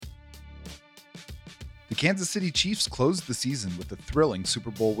Kansas City Chiefs closed the season with a thrilling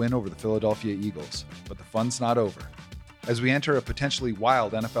Super Bowl win over the Philadelphia Eagles, but the fun's not over. As we enter a potentially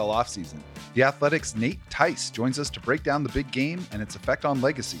wild NFL offseason, The Athletic's Nate Tice joins us to break down the big game and its effect on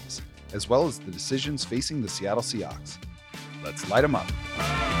legacies, as well as the decisions facing the Seattle Seahawks. Let's light them up.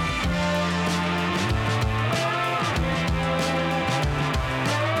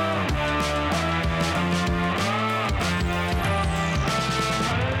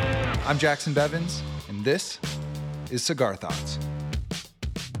 I'm Jackson Bevins, and this is Cigar Thoughts.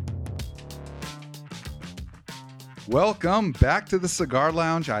 Welcome back to the Cigar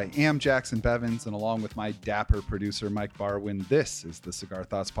Lounge. I am Jackson Bevins, and along with my dapper producer, Mike Barwin, this is the Cigar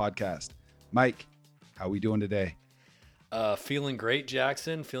Thoughts podcast. Mike, how are we doing today? Feeling great,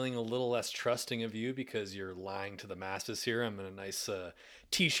 Jackson. Feeling a little less trusting of you because you're lying to the masses here. I'm in a nice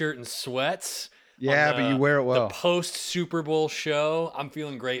t-shirt and sweats. Yeah, but you wear it well. The post-Super Bowl show. I'm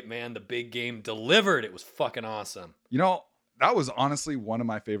feeling great, man. The big game delivered. It was fucking awesome. You know, that was honestly one of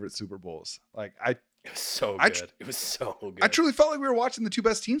my favorite Super Bowls. It was so good. It was so good. I truly felt like we were watching the two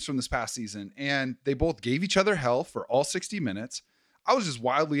best teams from this past season, and they both gave each other hell for all 60 minutes. I was just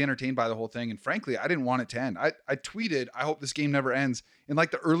wildly entertained by the whole thing, and frankly, I didn't want it to end. I tweeted, I hope this game never ends, in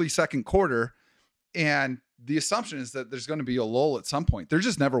the early second quarter, and the assumption is that there's going to be a lull at some point. There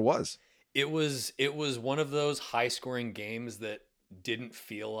just never was. It was one of those high-scoring games that didn't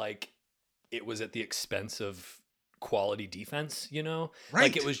feel like it was at the expense of quality defense, you know? Right.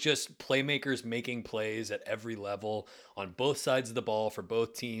 Like it was just playmakers making plays at every level on both sides of the ball for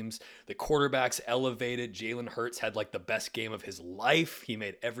both teams. The quarterbacks elevated. Jalen Hurts had the best game of his life. He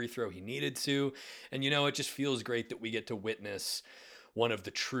made every throw he needed to. And, it just feels great that we get to witness one of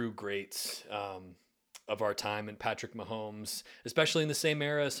the true greats of our time in Patrick Mahomes, especially in the same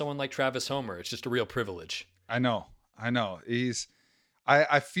era as someone like Travis Homer. It's just a real privilege. I know.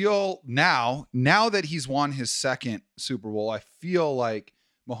 I feel now that he's won his second Super Bowl, I feel like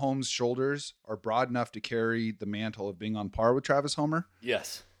Mahomes' shoulders are broad enough to carry the mantle of being on par with Travis Homer.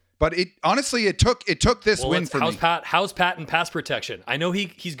 Yes. But it took this win for me. How's Pat in pass protection? I know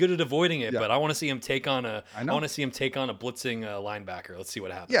he's good at avoiding it, but I want to see him take on a blitzing linebacker. Let's see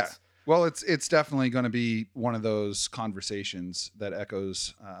what happens. Yeah. Well, it's definitely going to be one of those conversations that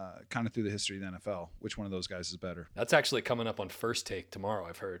echoes kind of through the history of the NFL. Which one of those guys is better? That's actually coming up on First Take tomorrow,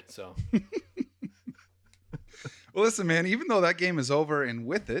 I've heard. So, well, listen, man. Even though that game is over, and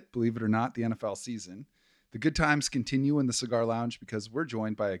with it, believe it or not, the NFL season, the good times continue in the Cigar Lounge because we're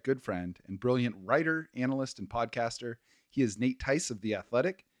joined by a good friend and brilliant writer, analyst, and podcaster. He is Nate Tice of The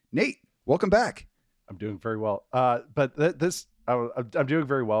Athletic. Nate, welcome back. I'm doing very well. But I'm doing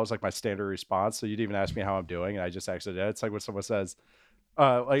very well. It's my standard response. So you didn't even ask me how I'm doing, and I just actually did. It's like when someone says,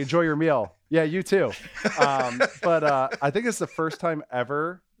 enjoy your meal. Yeah, you too. But I think it's the first time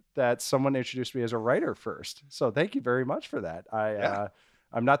ever that someone introduced me as a writer first. So thank you very much for that.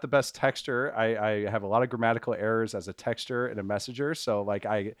 I'm not the best texter. I have a lot of grammatical errors as a texter and a messenger. So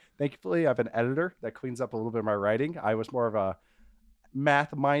thankfully I have an editor that cleans up a little bit of my writing. I was more of a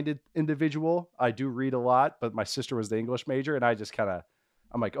math-minded individual. I do read a lot, but my sister was the English major, and I just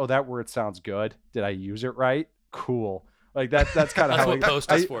I'm like, oh, that word sounds good. Did I use it right? Cool. That's kind of how what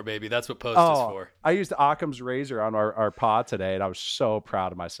Post is for, baby. That's what Post is for. I used Occam's razor on our pod today, and I was so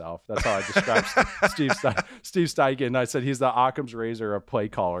proud of myself. That's how I described Steve Steichen. I said he's the Occam's razor of play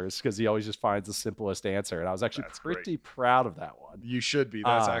callers because he always just finds the simplest answer, and I was actually pretty proud of that one. You should be.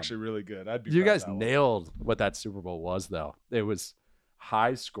 That's actually really good. You guys nailed what that Super Bowl was, though. It was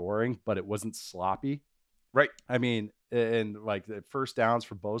high scoring, but it wasn't sloppy. Right. I mean, and the first downs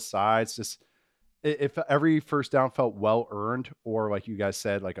for both sides, just if every first down felt well earned, or like you guys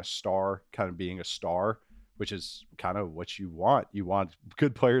said, a star kind of being a star, which is kind of what you want. You want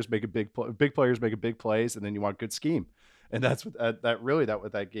good players making big players making big plays, and then you want good scheme. And that's what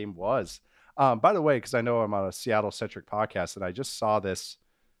what that game was. By the way, because I know I'm on a Seattle centric podcast, and I just saw this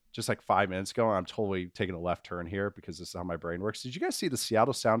just 5 minutes ago. I'm totally taking a left turn here because this is how my brain works. Did you guys see the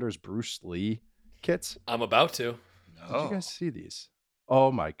Seattle Sounders Bruce Lee kits? I'm about to. No. Did you guys see these?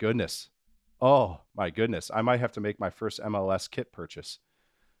 Oh my goodness. I might have to make my first MLS kit purchase.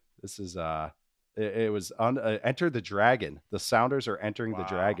 This is it was on Enter the Dragon. The Sounders are entering the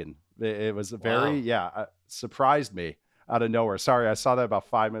Dragon. It was very surprised me out of nowhere. Sorry, I saw that about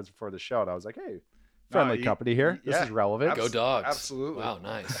 5 minutes before the show, and I was like, hey, friendly company here. This is relevant. Go Dogs. Absolutely. Wow,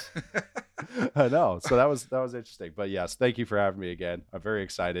 nice. I know. So that was interesting. But yes, thank you for having me again. I'm very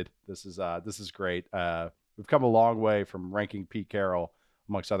excited. This is great. We've come a long way from ranking Pete Carroll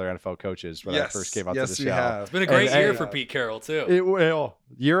amongst other NFL coaches when I first came out to the show. Have. It's been a great year for Pete Carroll too.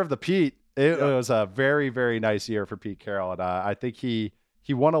 Year of the Pete. It was a very, very nice year for Pete Carroll. And I think he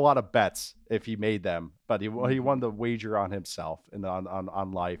he won a lot of bets if he made them, but he won the wager on himself and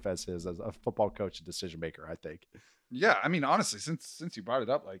on life as a football coach and decision maker, I think. Yeah, I mean, honestly, since you brought it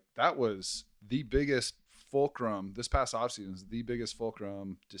up, like that was the biggest fulcrum this past offseason, was the biggest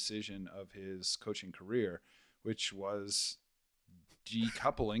fulcrum decision of his coaching career, which was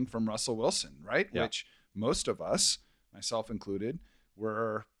decoupling from Russell Wilson, right? Yeah. Which most of us, myself included,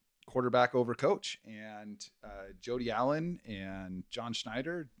 were quarterback over coach. And Jody Allen and John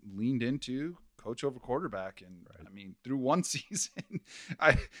Schneider leaned into coach over quarterback. And right. I mean, through one season,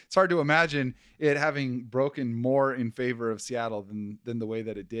 it's hard to imagine it having broken more in favor of Seattle than the way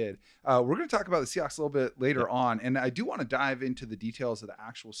that it did. We're going to talk about the Seahawks a little bit later on. And I do want to dive into the details of the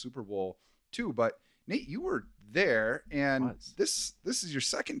actual Super Bowl too, but Nate, you were there, and this is your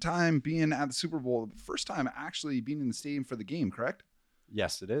second time being at the Super Bowl, the first time actually being in the stadium for the game, correct?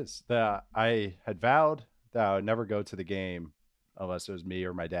 Yes, it is. I had vowed that I would never go to the game unless it was me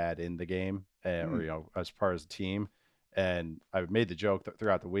or my dad in the game, or as part of the team. And I made the joke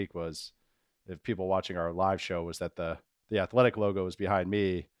throughout the week was, if people watching our live show, was that the Athletic logo was behind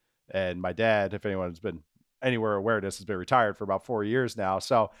me, and my dad, if anyone's been anywhere aware of this, has been retired for about 4 years now.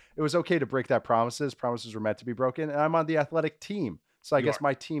 So it was okay to break that promises. Promises were meant to be broken. And I'm on the Athletic team. So I guess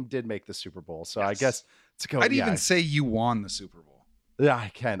my team did make the Super Bowl. So yes. I guess to go. I'd even say you won the Super Bowl. Yeah, I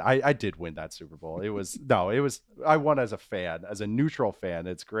can. I did win that Super Bowl. I won as a fan, as a neutral fan.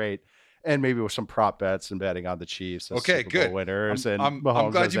 It's great. And maybe with some prop bets and betting on the Chiefs as okay, Super good. Bowl winners, and I'm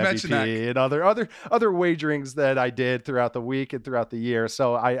Mahomes glad as you MVP mentioned that. And other wagerings that I did throughout the week and throughout the year.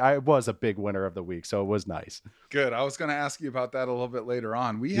 So I was a big winner of the week. So it was nice. Good. I was going to ask you about that a little bit later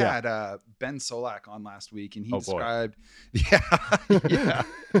on. We had Ben Solak on last week, and he described, and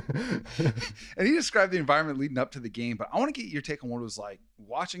he described the environment leading up to the game. But I want to get your take on what it was like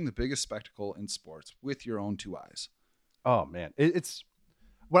watching the biggest spectacle in sports with your own two eyes. Oh man, it's.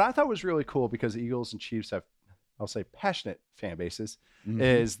 What I thought was really cool, because Eagles and Chiefs have, I'll say, passionate fan bases,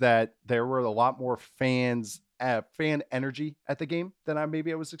 is that there were a lot more fan energy at the game than I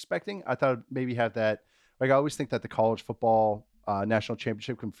was expecting. I thought maybe have that. Like, I always think that the college football national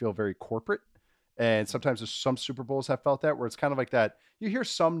championship can feel very corporate. And sometimes there's some Super Bowls have felt that, where it's kind of like that. You hear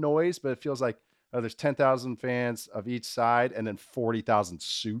some noise, but it feels like there's 10,000 fans of each side and then 40,000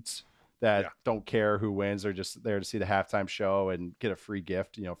 suits that don't care who wins. They're just there to see the halftime show and get a free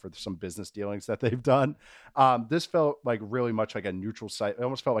gift, for some business dealings that they've done. This felt like really much like a neutral site. It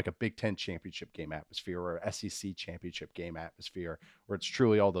almost felt like a Big Ten championship game atmosphere, or a SEC championship game atmosphere, where it's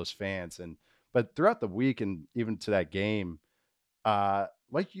truly all those fans. But throughout the week and even to that game,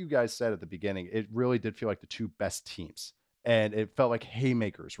 like you guys said at the beginning, it really did feel like the two best teams. And it felt like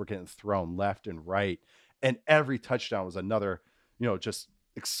haymakers were getting thrown left and right. And every touchdown was another, just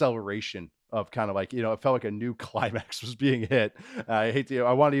acceleration of kind of like, it felt like a new climax was being hit. I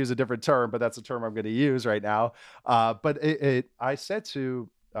want to use a different term, but that's the term I'm going to use right now. But I said to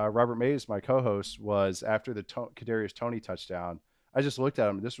Robert Mays, my co-host, was after the Kadarius Toney touchdown, I just looked at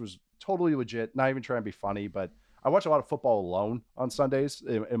him. This was totally legit, not even trying to be funny, but I watch a lot of football alone on Sundays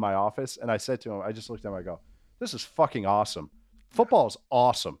in my office. And I said to him, I just looked at him, I go, this is fucking awesome. Football is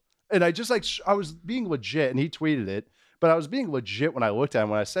awesome. And I just I was being legit, and he tweeted it. But I was being legit when I looked at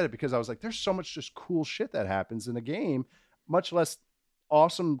him when I said it, because I was like, there's so much just cool shit that happens in the game, much less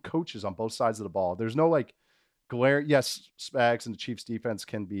awesome coaches on both sides of the ball. There's no glare. Yes, Spags and the Chiefs defense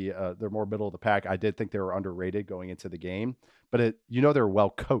can be, they're more middle of the pack. I did think they were underrated going into the game, but they're well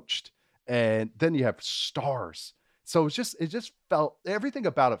coached. And then you have stars. So it just felt, everything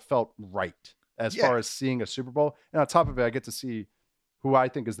about it felt right as far as seeing a Super Bowl. And on top of it, I get to see who I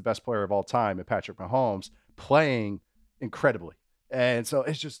think is the best player of all time, and Patrick Mahomes, playing incredibly. And so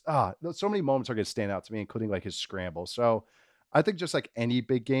it's just so many moments are going to stand out to me, including his scramble. So I think just like any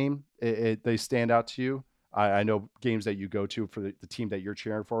big game, they stand out to you. I know games that you go to for the team that you're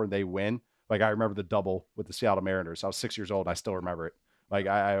cheering for and they win. Like, I remember the double with the Seattle Mariners. I was 6 years old, and I still remember it. Like,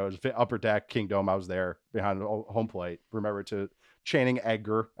 I was Upper Deck Kingdom. I was there behind the home plate. Remember to Channing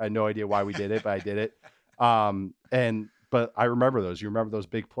Edgar. I had no idea why we did it, but I did it. But I remember those. You remember those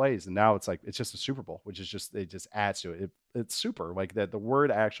big plays, and now it's just a Super Bowl, which is just, it just adds to it. It's super. Like, that the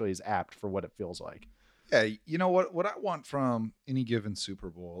word actually is apt for what it feels like. Yeah, you know what I want from any given Super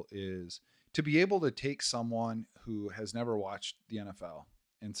Bowl is to be able to take someone who has never watched the NFL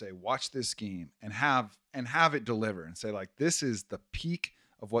and say, watch this game, and have it deliver, and say, this is the peak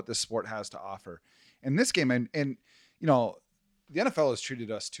of what this sport has to offer. And this game, and the NFL has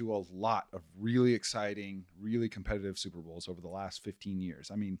treated us to a lot of really exciting, really competitive Super Bowls over the last 15 years.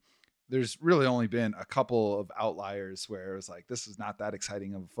 I mean, there's really only been a couple of outliers where it was this is not that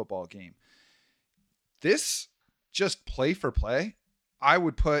exciting of a football game. This, just play for play, I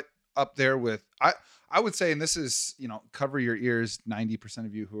would put up there with I would say, and this is, cover your ears, 90%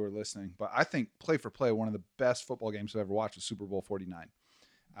 of you who are listening, but I think play for play, one of the best football games I've ever watched was Super Bowl 49,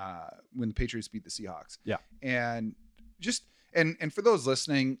 when the Patriots beat the Seahawks. Yeah. And just, and for those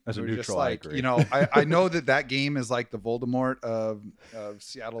listening, as a who are neutral, just like, I agree. I know that game is like the Voldemort of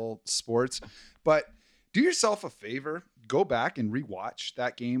Seattle sports, but do yourself a favor, go back and rewatch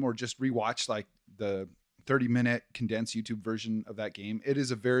that game, or just rewatch like the 30-minute condensed YouTube version of that game. It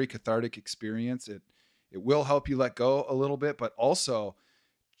is a very cathartic experience. It will help you let go a little bit, but also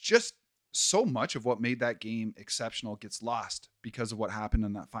just so much of what made that game exceptional gets lost because of what happened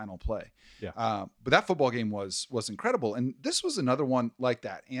in that final play. Yeah. But that football game was incredible. And this was another one like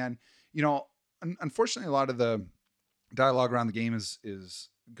that. And, unfortunately, a lot of the dialogue around the game is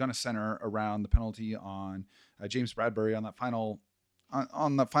going to center around the penalty on James Bradbury on that final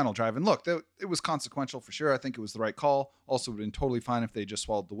drive. And look, it was consequential for sure. I think it was the right call. Also would have been totally fine if they just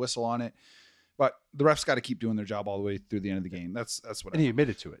swallowed the whistle on it. But the refs got to keep doing their job all the way through the end of the game. That's what. And he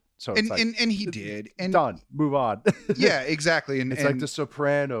admitted to it. So it's and he did. And done. Move on. Yeah, exactly. And it's like The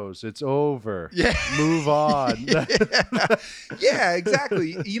Sopranos. It's over. Yeah. Move on. Yeah,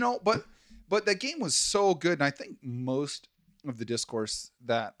 exactly. But that game was so good, and I think most of the discourse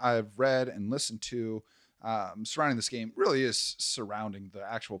that I've read and listened to surrounding this game really is surrounding the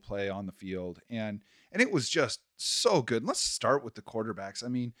actual play on the field, and it was just so good. And let's start with the quarterbacks. I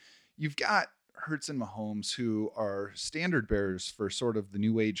mean, you've got Hurts and Mahomes, who are standard bearers for sort of the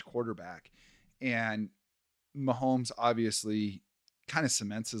new age quarterback, and Mahomes obviously kind of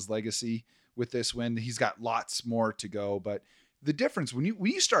cements his legacy with this win. He's got lots more to go, but the difference when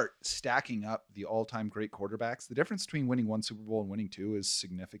you start stacking up the all-time great quarterbacks, the difference between winning one Super Bowl and winning two is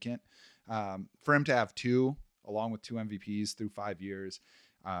significant. For him to have two, along with two MVPs through 5 years,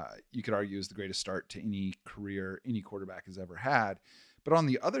 you could argue is the greatest start to any career any quarterback has ever had. But on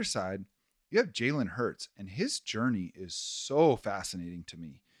the other side, you have Jalen Hurts, and his journey is so fascinating to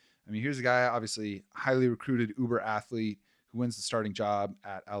me. I mean, here's a guy, obviously highly recruited uber athlete who wins the starting job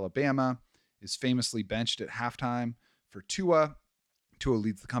at Alabama, is famously benched at halftime for Tua. Tua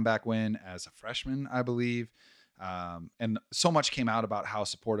leads the comeback win as a freshman, I believe. And so much came out about how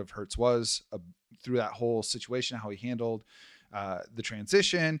supportive Hurts was through that whole situation, how he handled the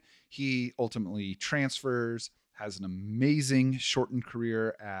transition. He ultimately transfers, has an amazing shortened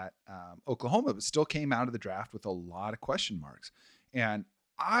career at Oklahoma, but still came out of the draft with a lot of question marks. And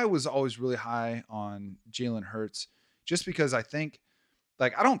I was always really high on Jalen Hurts just because I think,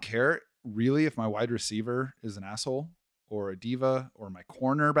 like, I don't care really if my wide receiver is an asshole or a diva or my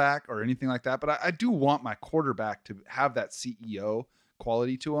cornerback or anything like that, but I do want my quarterback to have that CEO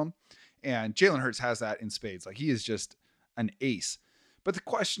quality to him. And Jalen Hurts has that in spades. Like, he is just an ace. But the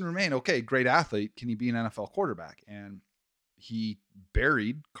question remained, okay, great athlete, can he be an NFL quarterback? And he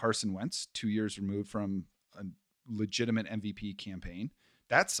buried Carson Wentz 2 years removed from a legitimate MVP campaign.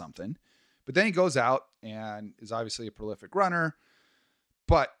 That's something. But then he goes out and is obviously a prolific runner.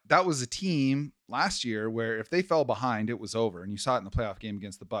 But that was a team last year where if they fell behind, it was over. And you saw it in the playoff game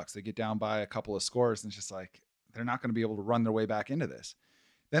against the Bucs. They get down by a couple of scores, and it's just like, they're not going to be able to run their way back into this.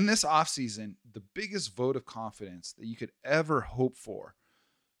 Then this offseason, the biggest vote of confidence that you could ever hope for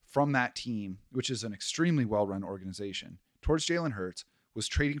from that team, which is an extremely well-run organization, towards Jalen Hurts, was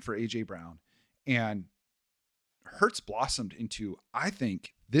trading for A.J. Brown. And Hurts blossomed into, I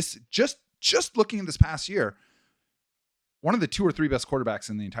think, this just looking at this past year, one of the 2 or 3 best quarterbacks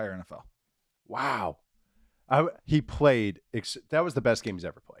in the entire NFL. Wow. He played, that was the best game he's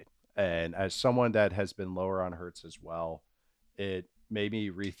ever played. And as someone that has been lower on Hurts as well, it made me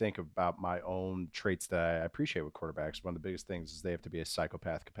rethink about my own traits that I appreciate with quarterbacks. One of the biggest things is they have to be a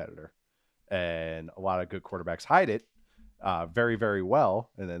psychopath competitor. And a lot of good quarterbacks hide it very, very well.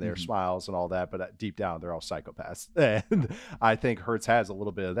 And then their smiles and all that. But deep down, they're all psychopaths. And I think Hurts has a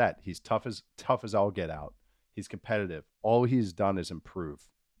little bit of that. He's tough as all get out. He's competitive. All he's done is improve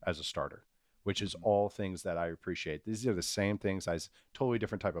as a starter, which is all things that I appreciate. These are the same things as totally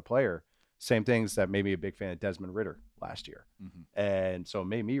different type of player. Same things that made me a big fan of Desmond Ridder last year. And so it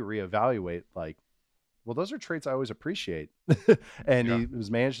made me reevaluate, like, well, those are traits I always appreciate. And he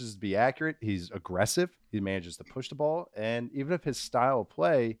manages to be accurate. He's aggressive. He manages to push the ball. And even if his style of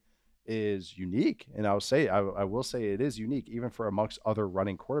play is unique, and I will say it is unique, even for amongst other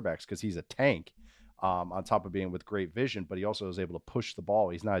running quarterbacks, because he's a tank on top of being with great vision, but he also is able to push the ball.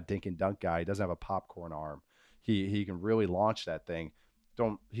 He's not a dink and dunk guy. He doesn't have a popcorn arm. He can really launch that thing.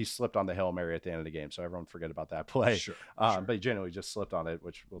 He slipped on the Hail Mary at the end of the game, so everyone forget about that play. Sure. But he generally just slipped on it,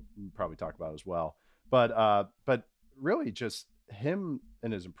 which we'll probably talk about as well. But really just him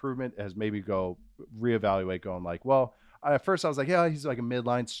and his improvement has made me go reevaluate, going like, well, at first I was like, yeah, he's like a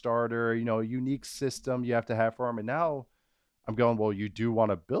midline starter, you know, a unique system you have to have for him. And now I'm going, well, you do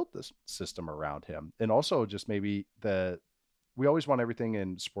want to build this system around him. And also just maybe we always want everything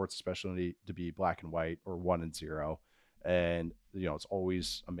in sports, especially to be black and white or 1 and 0. And, you know, it's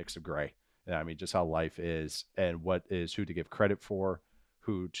always a mix of gray. And I mean, just how life is and what is who to give credit for,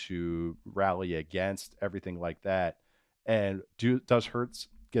 who to rally against, everything like that. And does Hurts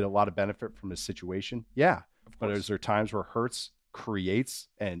get a lot of benefit from his situation? Yeah. But is there times where Hurts creates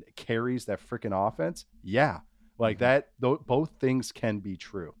and carries that freaking offense? Yeah. Like that, both things can be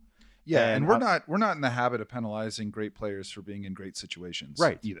true. Yeah, and we're not in the habit of penalizing great players for being in great situations,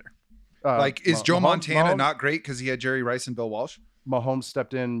 right? Either. Like, is Joe Montana not great because he had Jerry Rice and Bill Walsh? Mahomes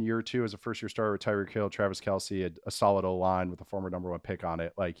stepped in year 2 as a first-year starter with Tyreek Hill, Travis Kelce, a solid O-line with a former number 1 pick on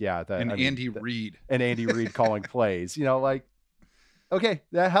it. Like, yeah, Andy Reid calling plays. You know, like, okay,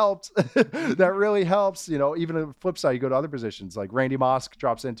 that helped. That really helps. You know, even on the flip side, you go to other positions like Randy Moss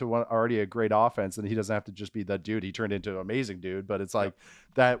drops into already a great offense, and he doesn't have to just be the dude. He turned into an amazing dude, but it's like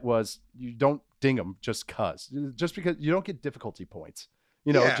you don't ding him just because you don't get difficulty points.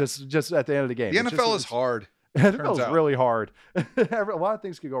 You know, just at the end of the game. The NFL is hard. The NFL is really hard. A lot of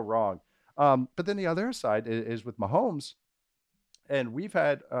things could go wrong. But then the other side is with Mahomes, and we've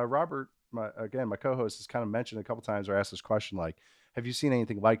had Robert, my co-host, has kind of mentioned a couple times or asked this question like, have you seen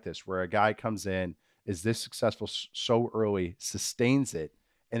anything like this where a guy comes in, is this successful so early, sustains it,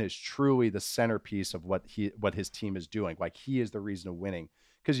 and is truly the centerpiece of what his team is doing? Like he is the reason of winning.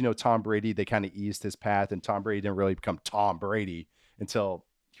 Because, you know, Tom Brady, they kind of eased his path, and Tom Brady didn't really become Tom Brady until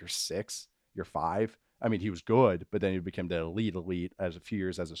year 6, year 5. I mean, he was good, but then he became the elite as a few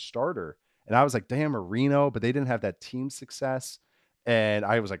years as a starter. And I was like, damn, Marino, but they didn't have that team success. And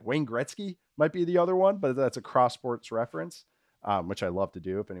I was like, Wayne Gretzky might be the other one, but that's a cross sports reference. Which I love to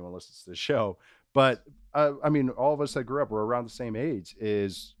do if anyone listens to the show. But I mean, all of us that grew up were around the same age.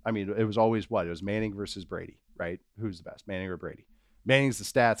 It was always what? It was Manning versus Brady, right? Who's the best, Manning or Brady? Manning's the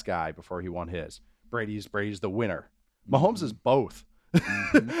stats guy before he won his. Brady's the winner. Mahomes is both.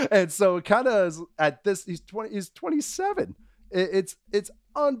 And so it kind of is at this, he's 27. It's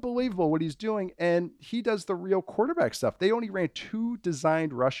unbelievable what he's doing. And he does the real quarterback stuff. They only ran 2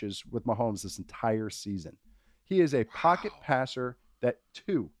 designed rushes with Mahomes this entire season. He is a pocket passer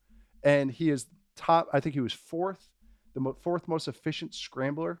and he is top. I think he was fourth most efficient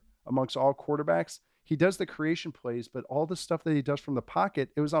scrambler amongst all quarterbacks. He does the creation plays, but all the stuff that he does from the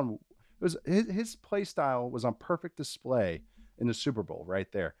pocket, his play style was on perfect display in the Super Bowl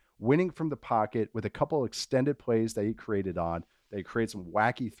right there, winning from the pocket with a couple extended plays that he created They created some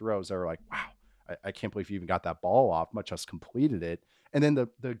wacky throws that were like, wow, I can't believe he even got that ball off, much less completed it. And then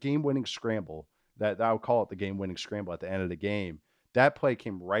the game-winning scramble, that I would call it the game-winning scramble at the end of the game. That play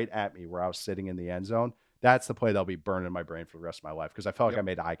came right at me where I was sitting in the end zone. That's the play that'll be burned in my brain for the rest of my life because I felt like I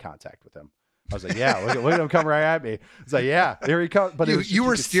made eye contact with him. I was like, yeah, look at him come right at me. It's like, yeah, here he comes. But you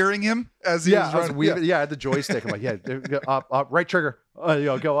were steering him as he was running. I had the joystick. I'm like, yeah, up, right trigger,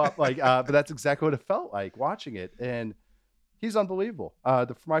 go up. Like, but that's exactly what it felt like watching it. And he's unbelievable.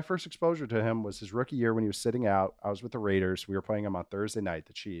 My first exposure to him was his rookie year when he was sitting out. I was with the Raiders. We were playing him on Thursday night,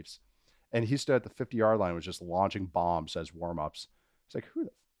 the Chiefs. And he stood at the 50-yard line, was just launching bombs as warm-ups. It's like, who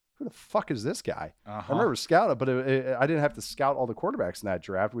the fuck is this guy? I remember scouting, but I didn't have to scout all the quarterbacks in that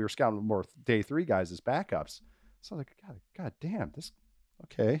draft. We were scouting more day 3 guys as backups. So I was like, God damn,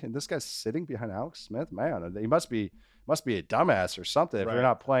 okay. And this guy's sitting behind Alex Smith, man. He must be a dumbass or something if you're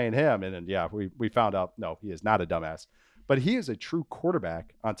not playing him. And then we found out no, he is not a dumbass, but he is a true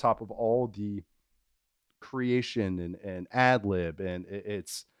quarterback on top of all the creation and ad lib, and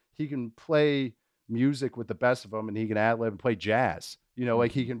he can play music with the best of them, and he can ad lib and play jazz. You know,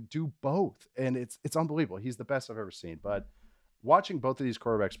 like he can do both, and it's unbelievable. He's the best I've ever seen. But watching both of these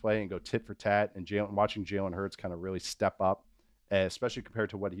quarterbacks play and go tit for tat, and watching Jalen Hurts kind of really step up, especially compared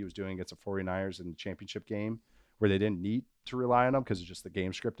to what he was doing against the 49ers in the championship game, where they didn't need to rely on him because of just the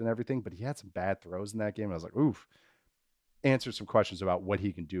game script and everything. But he had some bad throws in that game. I was like, oof. Answered some questions about what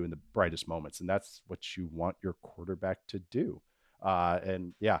he can do in the brightest moments, and that's what you want your quarterback to do.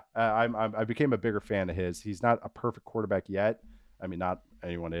 I became a bigger fan of his. He's not a perfect quarterback yet. I mean, not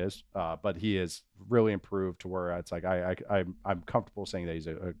anyone is, but he is really improved to where it's like I'm comfortable saying that he's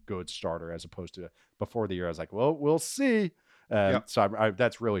a good starter as opposed to before the year. I was like, well, we'll see. So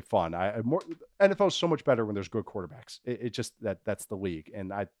that's really fun. NFL is so much better when there's good quarterbacks. It just that's the league,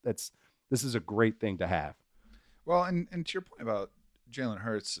 and this is a great thing to have. Well, and to your point about Jalen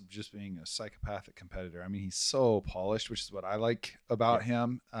Hurts just being a psychopathic competitor, I mean, he's so polished, which is what I like about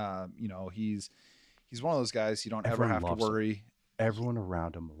him. He's one of those guys you don't ever have to worry. everyone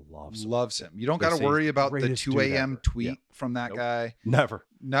around him loves him. You don't They got to say worry he's the about the greatest 2 dude a.m. ever. tweet Yeah. from that Nope. guy. Never.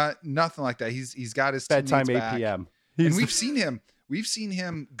 Nothing like that. He's got his Bedtime teammates 8 back. p.m. And we've seen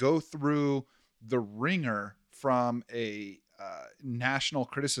him go through the ringer from a national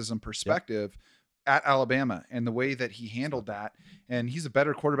criticism perspective at Alabama, and the way that he handled that. And he's a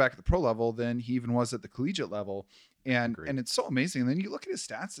better quarterback at the pro level than he even was at the collegiate level. And Agreed. and it's so amazing. And then you look at his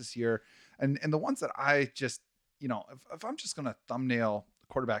stats this year, and the ones that I just, if I'm just going to thumbnail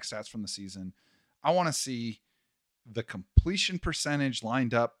quarterback stats from the season, I want to see the completion percentage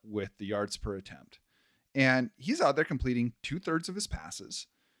lined up with the yards per attempt. And he's out there completing 2/3 of his passes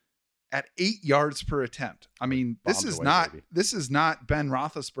at 8 yards per attempt. I mean, this is not Ben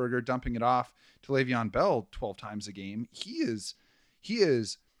Roethlisberger dumping it off to Le'Veon Bell 12 times a game. He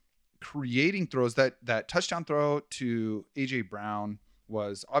is creating throws. That touchdown throw to AJ Brown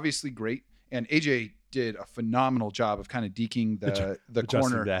was obviously great, and AJ did a phenomenal job of kind of deking the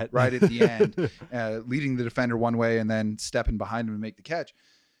corner right at the end, leading the defender one way and then stepping behind him to make the catch.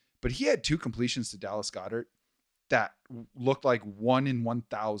 But he had 2 completions to Dallas Goedert that looked like 1 in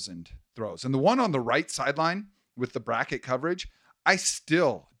 1,000 throws. And the one on the right sideline with the bracket coverage, I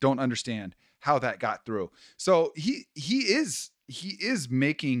still don't understand how that got through. So he is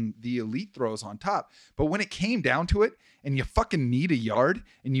making the elite throws on top. But when it came down to it, and you fucking need a yard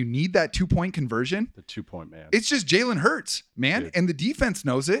and you need that 2-point conversion, the 2-point man, it's just Jalen Hurts, man. Dude. And the defense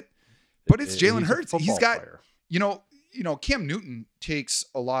knows it, but it's Jalen Hurts. He's got, player. Cam Newton takes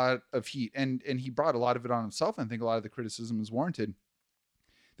a lot of heat, and he brought a lot of it on himself. I think a lot of the criticism is warranted.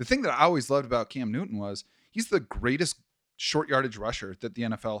 The thing that I always loved about Cam Newton was he's the greatest short yardage rusher that the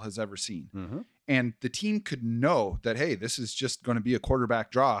NFL has ever seen. Mm-hmm. And the team could know that, hey, this is just going to be a quarterback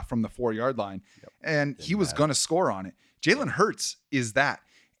draw from the 4-yard line. Yep. And he was going to score on it. Jalen Hurts is that.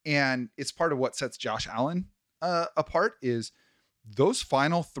 And it's part of what sets Josh Allen apart is those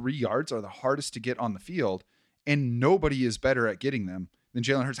final 3 yards are the hardest to get on the field. And nobody is better at getting them than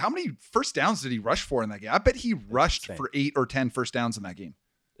Jalen Hurts. How many first downs did he rush for in that game? I bet he rushed for 8 or 10 first downs in that game.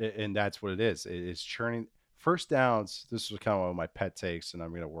 And that's what it is. It's churning first downs. This was kind of one of my pet takes, and I'm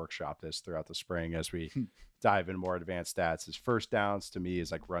going to workshop this throughout the spring as we dive into more advanced stats. Is first downs to me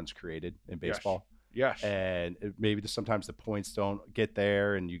is like runs created in baseball. Yes. And maybe sometimes the points don't get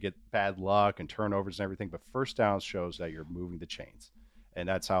there and you get bad luck and turnovers and everything, but first downs shows that you're moving the chains. And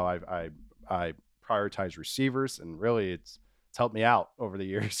that's how I prioritize receivers, and really it's helped me out over the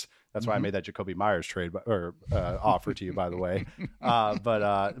years. That's why I made that Jacoby Myers trade or offer to you, by the way.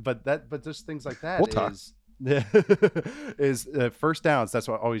 But just things like that is first downs. That's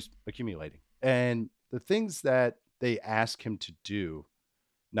what always accumulating. And the things that they ask him to do,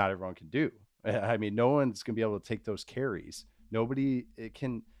 not everyone can do. I mean, no one's going to be able to take those carries. Nobody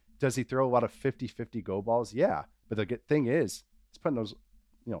can. Does he throw a lot of 50-50 go balls? Yeah. But the good thing is he's putting those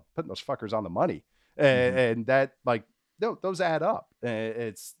fuckers on the money. And that, like, no, those add up.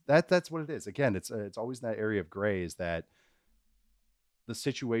 That's what it is. Again, it's always in that area of gray, is that the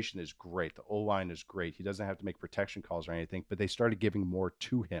situation is great. The O-line is great. He doesn't have to make protection calls or anything, but they started giving more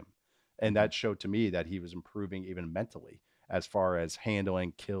to him. And that showed to me that he was improving even mentally as far as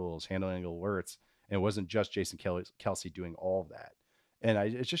handling kills, handling alerts. And it wasn't just Jason Kelce doing all of that.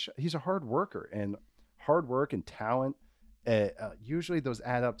 And he's a hard worker, and hard work and talent. Usually those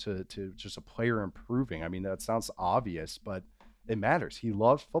add up to just a player improving. I mean, that sounds obvious, but it matters. He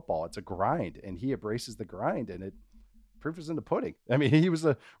loves football. It's a grind, and he embraces the grind, and it proof is in the pudding. I mean, he was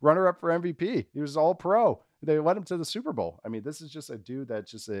a runner-up for MVP. He was all pro. They led him to the Super Bowl. I mean, this is just a dude that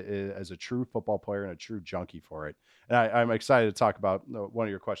just is a true football player and a true junkie for it. And I'm excited to talk about one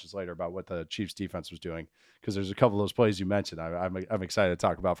of your questions later about what the Chiefs defense was doing, because there's a couple of those plays you mentioned. I'm excited to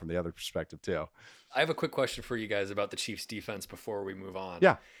talk about from the other perspective too. I have a quick question for you guys about the Chiefs defense before we move on.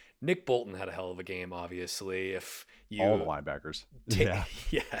 Yeah. Nick Bolton had a hell of a game, obviously. If you all the linebackers,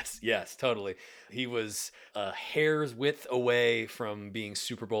 yes, totally. He was a hair's width away from being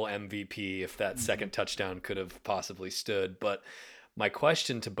Super Bowl MVP if that second touchdown could have possibly stood. But my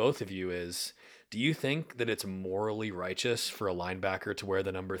question to both of you is, do you think that it's morally righteous for a linebacker to wear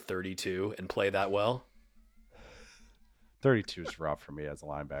the number 32 and play that well? 32 is rough for me as a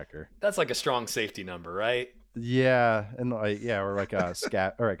linebacker. That's like a strong safety number, right? Yeah, and or like a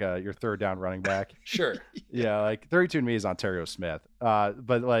scat, or like your third down running back. Sure. Yeah, like 32 to me is Ontario Smith.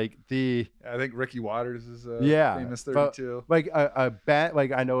 But like I think Ricky Waters is famous 32. But like a bat,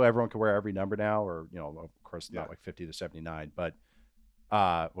 like I know everyone can wear every number now, or of course not like 50 to 79, but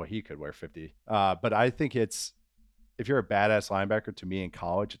he could wear 50. But I think it's, if you're a badass linebacker, to me in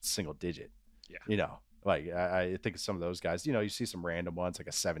college, it's single digit. Yeah. Like I think some of those guys, you see some random ones like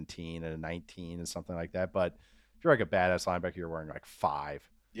a 17 and a 19 and something like that. But If you're like a badass linebacker, you're wearing like 5,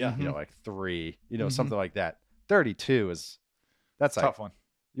 Yeah. you know, like 3, you know, Mhm. something like that. 32 that's like Tough one.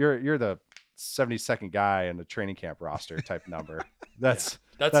 you're the 72nd guy in the training camp roster type number. That's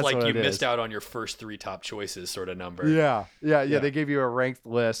That's That's like what you it missed is. out on your first 3 top choices sort of number. yeah. Yeah. They give you a ranked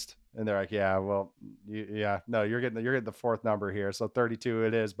list, and they're like, yeah, well, no, you're getting the 4th number here, so 32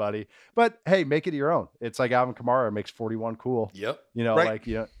 it is, buddy. But hey, make it your own. It's like Alvin Kamara makes 41 cool. Yep. You know, Right. like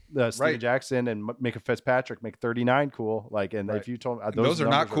the Steven Right. Jackson and Micah Fitzpatrick make 39 cool. Like, and Right. if you told me Those are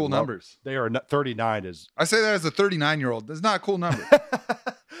not cool low. numbers. They are not, 39 is I say that as a 39-year-old. That's not a cool number.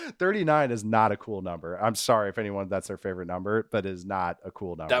 39 is not a cool number. I'm sorry if anyone that's their favorite number, but is not a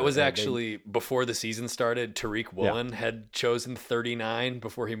cool number. That was And they- actually before the season started. Tariq Woolen had chosen 39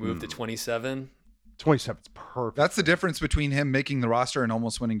 before he moved to 27. 27 is perfect. That's the difference between him making the roster and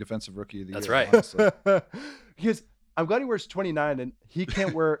almost winning Defensive Rookie of the That's Year. right. honestly. Because I'm glad he wears 29 and he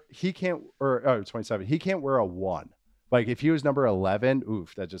can't wear 27. He can't wear a 1. Like if he was number 11,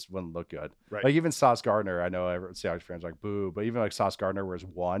 oof, that just wouldn't look good. Right. Like even Sauce Gardner, I know Seahawks fans are like boo, but even like Sauce Gardner wears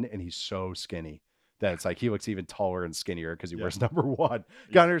 1 and he's so skinny that it's like he looks even taller and skinnier because he wears number 1.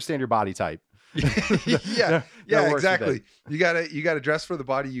 Gotta understand your body type. yeah, That yeah, works with exactly. it. You gotta dress for the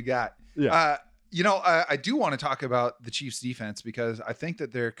body you got. Yeah. I do want to talk about the Chiefs defense because I think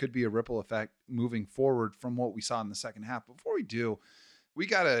that there could be a ripple effect moving forward from what we saw in the second half. Before we do, we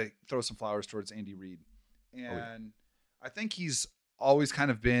got to throw some flowers towards Andy Reid. And I think he's always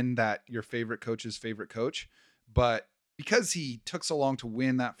kind of been that your favorite coach's favorite coach, but because he took so long to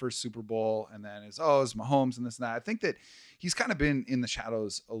win that first Super Bowl and then it's Mahomes and this and that, I think that he's kind of been in the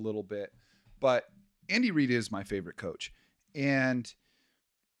shadows a little bit, but Andy Reid is my favorite coach. And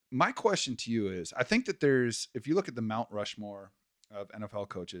my question to you is, I think that if you look at the Mount Rushmore of NFL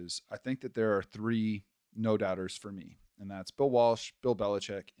coaches, I think that there are 3 no-doubters for me, and that's Bill Walsh, Bill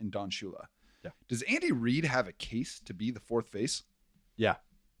Belichick, and Don Shula. Yeah. Does Andy Reid have a case to be the 4th face? Yeah,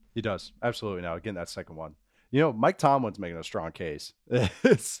 he does. Absolutely. Now, again, that second one. You know, Mike Tomlin's making a strong case.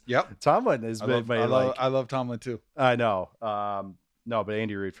 Yep. Tomlin has been I love Tomlin too. I know. No, but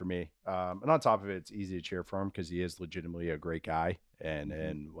Andy Reid for me. And on top of it, it's easy to cheer for him because he is legitimately a great guy.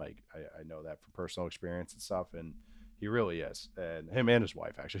 And like I know that from personal experience and stuff. And he really is. And him and his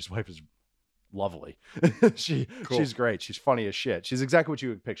wife, actually. His wife is lovely. She's great. She's funny as shit. She's exactly what you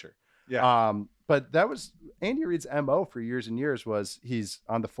would picture. Yeah. But that was Andy Reid's MO for years and years was he's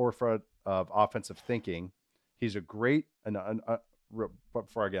on the forefront of offensive thinking. He's a great,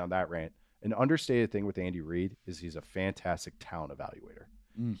 before I get on that rant, an understated thing with Andy Reid is he's a fantastic talent evaluator.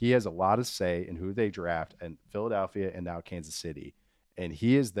 He has a lot of say in who they draft in Philadelphia and now Kansas City. And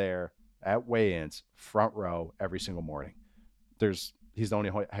he is there at weigh-ins, front row every single morning. He's the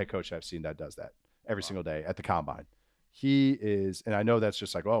only head coach I've seen that does that every single day at the combine. He is, and I know that's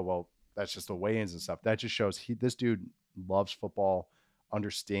just like, oh, well, that's just the weigh-ins and stuff. That just shows this dude loves football,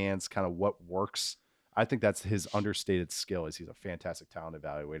 understands kind of what works. I think that's his understated skill is he's a fantastic talent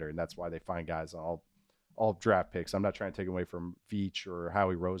evaluator, and that's why they find guys on all draft picks. I'm not trying to take away from Veach or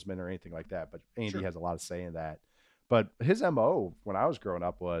Howie Roseman or anything like that, but Andy has a lot of say in that. But his MO when I was growing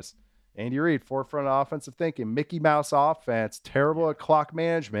up was Andy Reid, forefront of offensive thinking, Mickey Mouse offense, terrible at clock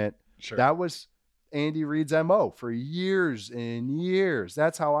management. Sure. That was Andy Reid's MO for years and years.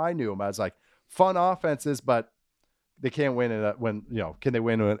 That's how I knew him. I was like, fun offenses, but they can't win can they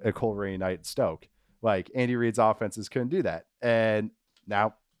win a cold rainy night at Stoke? Like Andy Reid's offenses couldn't do that. And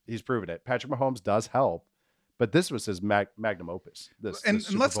now he's proven it. Patrick Mahomes does help, but this was his magnum opus. And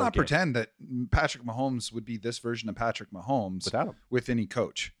Super let's Bowl not game. pretend that Patrick Mahomes would be this version of Patrick Mahomes Without him. with any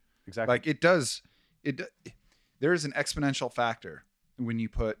coach. Exactly. Like there is an exponential factor when you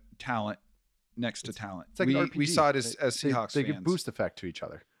put talent next to talent. It's like an RPG. We saw it as Seahawks They fans. give boost effect to each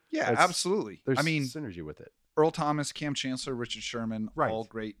other. Yeah, It's- absolutely. There's I mean, synergy with it. Earl Thomas, Cam Chancellor, Richard Sherman, Right. all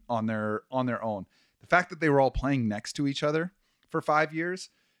great on their own. The fact that they were all playing next to each other for 5 years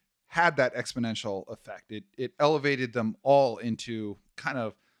had that exponential effect. It elevated them all into kind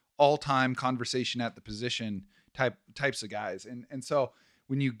of all-time conversation at the position types of guys. And so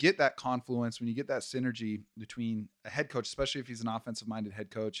when you get that confluence, when you get that synergy between a head coach, especially if he's an offensive-minded head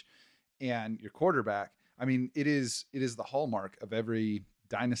coach, and your quarterback, I mean, it is the hallmark of every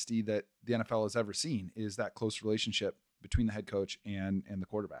dynasty that the NFL has ever seen is that close relationship between the head coach and the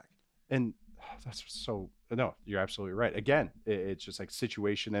quarterback. And that's so, no, you're absolutely right. Again, it's just like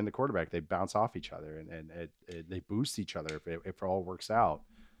situation and the quarterback, they bounce off each other and they boost each other if it all works out.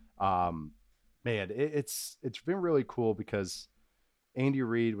 Man, it's been really cool because Andy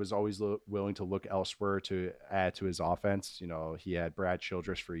Reid was always willing to look elsewhere to add to his offense. You know, he had Brad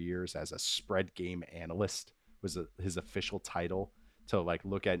Childress for years as a spread game analyst was his official title. to like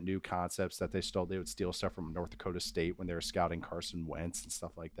look at new concepts that they would steal stuff from North Dakota State when they were scouting Carson Wentz and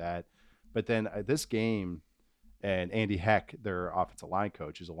stuff like that. But then this game, and Andy Heck, their offensive line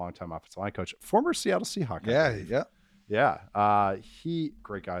coach, who's a longtime offensive line coach, former Seattle Seahawk. Yeah. He,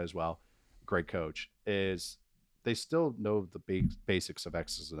 great guy as well, great coach. They still know the basics of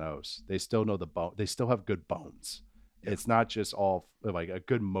X's and O's. They still know the bone. They still have good bones. Yeah. It's not just all like a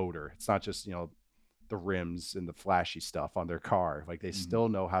good motor. It's not just, the rims and the flashy stuff on their car. Like they still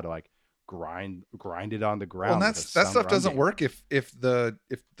know how to like grind it on the ground. Well, that stuff doesn't work if the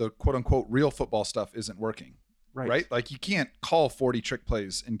quote unquote real football stuff isn't working. Right. Like you can't call 40 trick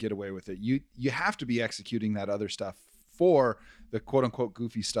plays and get away with it. You have to be executing that other stuff for the quote unquote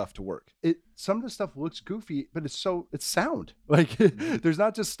goofy stuff to work. Some of the stuff looks goofy, but it's sound. Like there's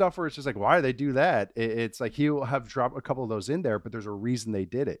not just stuff where it's just like, why do they do that? It's like he'll have dropped a couple of those in there, but there's a reason they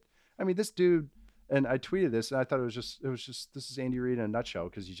did it. I mean, this dude, and I tweeted this and I thought it was just this is Andy Reid in a nutshell,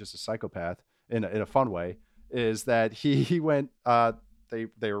 because he's just a psychopath in a fun way, is that he went they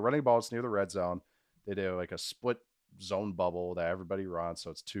were running balls near the red zone. They do like a split zone bubble that everybody runs.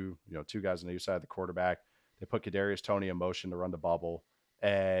 So it's two guys on either side of the quarterback. They put Kadarius Toney in motion to run the bubble,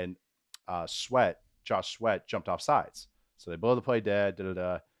 and Josh Sweat jumped off sides. So they blow the play dead.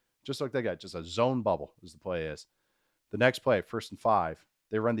 Just like that guy, just a zone bubble is the play is. The next play, 1st and 5,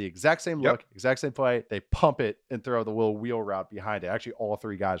 they run the exact same look, exact same play. They pump it and throw the little wheel route behind it. Actually, all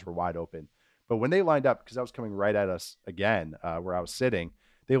 3 guys were wide open. But when they lined up, because I was coming right at us again, where I was sitting,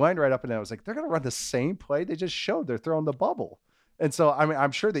 they lined right up, and I was like, they're going to run the same play they just showed. They're throwing the bubble. And so, I mean,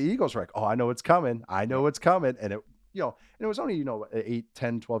 I'm sure the Eagles were like, oh, I know it's coming. And it, and it was only, an 8,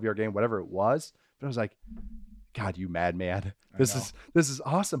 10, 12-yard game, whatever it was. But I was like, God, you madman. This is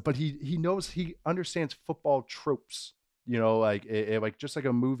awesome. But he knows, he understands football tropes, like just like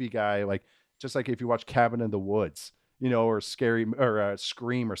a movie guy, like just like if you watch Cabin in the Woods, or Scary or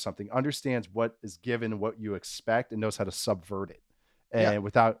Scream or something, understands what is given, what you expect, and knows how to subvert it. And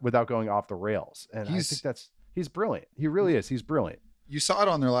without going off the rails. And I think he's brilliant. He really is. He's brilliant. You saw it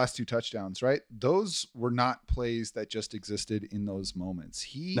on their last 2 touchdowns, right? Those were not plays that just existed in those moments.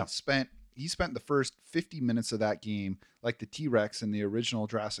 He spent the first 50 minutes of that game like the T-Rex in the original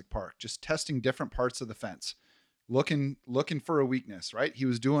Jurassic Park, just testing different parts of the fence, looking for a weakness, right? He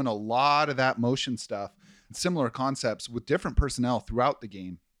was doing a lot of that motion stuff and similar concepts with different personnel throughout the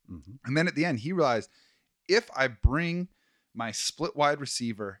game. Mm-hmm. And then at the end, he realized, if I bring my split wide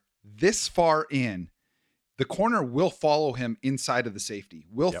receiver this far in, the corner will follow him inside of the safety,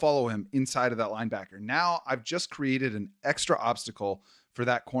 will follow him inside of that linebacker. Now I've just created an extra obstacle for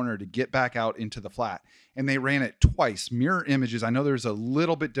that corner to get back out into the flat. And they ran it twice, mirror images. I know there's a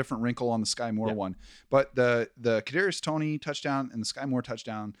little bit different wrinkle on the Sky Moore one, but the Kadarius Toney touchdown and the Sky Moore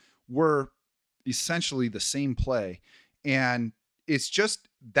touchdown were essentially the same play. And it's just,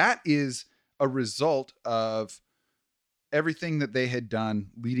 that is a result of everything that they had done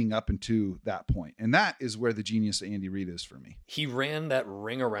leading up into that point. And that is where the genius of Andy Reid is for me. He ran that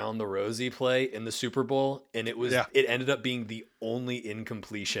ring around the Rosie play in the Super Bowl, and it ended up being the only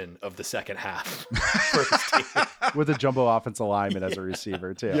incompletion of the second half for his team. With a jumbo offensive lineman as a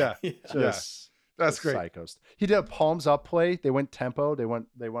receiver too. That's great. Psychos. He did a palms up play. They went tempo. They went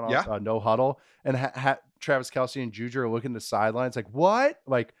off no huddle, and Travis Kelce and Juju are looking at the sidelines like, what?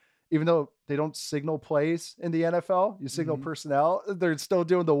 Like, even though they don't signal plays in the NFL, you signal personnel, they're still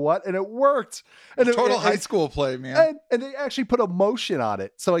doing the what, and it worked. And total high school play, man. And they actually put a motion on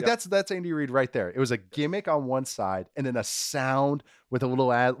it. So like that's Andy Reid right there. It was a gimmick on one side, and then a sound with a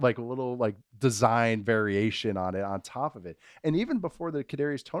little design variation on it on top of it. And even before the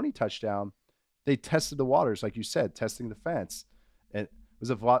Kadarius Toney touchdown, they tested the waters, like you said, testing the fence. And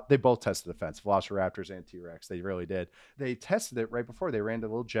they both tested the fence, Velociraptors and T-Rex. They really did. They tested it right before. They ran the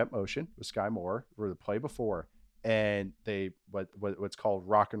little jet motion with Sky Moore for the play before. And they, what's called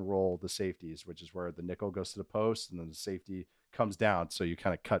rock and roll the safeties, which is where the nickel goes to the post and then the safety comes down. So you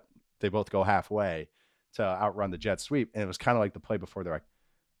kind of cut, they both go halfway to outrun the jet sweep. And it was kind of like the play before. They're like,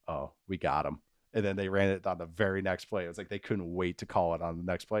 oh, we got him. And then they ran it on the very next play. It was like they couldn't wait to call it on the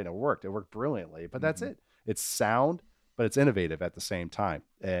next play. And it worked. It worked brilliantly. But that's it. It's sound, but it's innovative at the same time.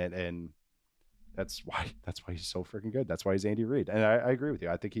 And that's why he's so freaking good. That's why he's Andy Reid. And I agree with you.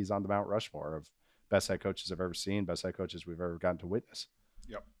 I think he's on the Mount Rushmore of best head coaches I've ever seen, best head coaches we've ever gotten to witness.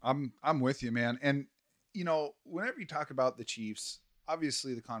 Yep. I'm with you, man. And whenever you talk about the Chiefs,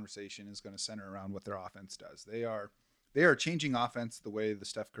 obviously the conversation is going to center around what their offense does. They are changing offense the way the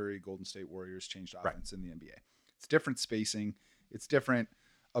Steph Curry Golden State Warriors changed offense in the NBA. It's different spacing. It's different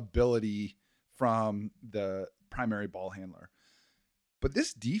ability from the primary ball handler. But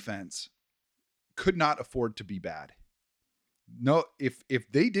this defense could not afford to be bad. no, if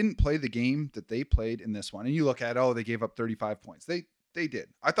they didn't play the game that they played in this one, and you look at, they gave up 35 points. They did.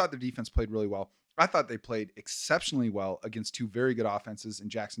 I thought their defense played really well. I thought they played exceptionally well against two very good offenses in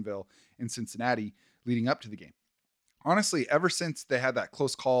Jacksonville and Cincinnati leading up to the game. Honestly, ever since they had that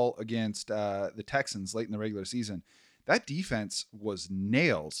close call against the Texans late in the regular season, that defense was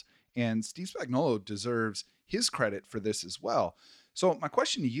nails, and Steve Spagnuolo deserves his credit for this as well. So my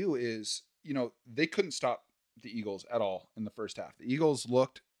question to you is, they couldn't stop the Eagles at all in the first half. The Eagles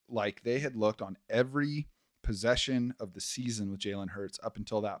looked like they had looked on every possession of the season with Jalen Hurts up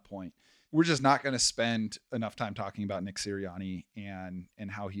until that point. We're just not going to spend enough time talking about Nick Sirianni and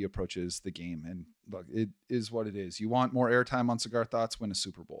how he approaches the game. And look, it is what it is. You want more airtime on Cigar Thoughts, win a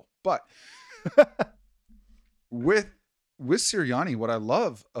Super Bowl. But with Sirianni, what I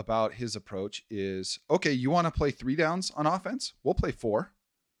love about his approach is, okay, you want to play 3 downs on offense? We'll play 4.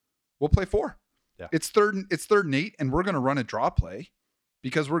 We'll play 4. Yeah. It's third and 8, and we're going to run a draw play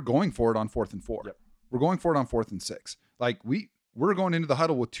because we're going for it on 4th and 4. Yep. We're going for it on 4th and 6. Like we're going into the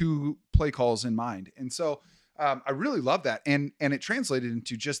huddle with 2 play calls in mind. And so I really love that. And it translated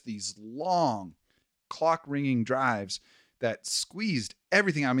into just these long clock ringing drives that squeezed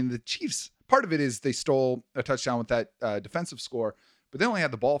everything. I mean, the Chiefs, part of it is they stole a touchdown with that defensive score, but they only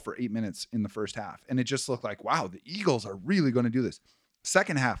had the ball for 8 minutes in the first half. And it just looked like, wow, the Eagles are really going to do this.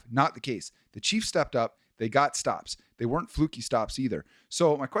 Second half, not the case. The Chiefs stepped up. They got stops. They weren't fluky stops either.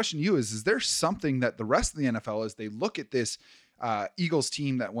 So my question to you is there something that the rest of the NFL, as they look at this Eagles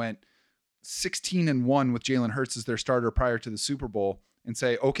team that went 16-1 with Jalen Hurts as their starter prior to the Super Bowl, and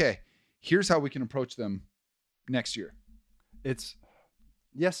say, okay, here's how we can approach them next year? It's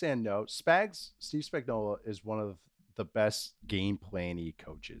yes and no. Steve Spagnuolo is one of the best game planning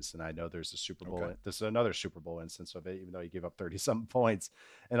coaches. And I know there's a Super Bowl. Okay. This is another Super Bowl instance of it, even though he gave up 30-something points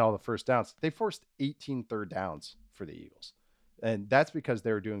and all the first downs. They forced 18 third downs for the Eagles. And that's because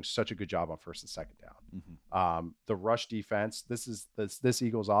they were doing such a good job on first and second down. Mm-hmm. The rush defense, this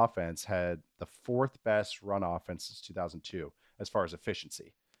Eagles offense had the 4th best run offense since 2002 as far as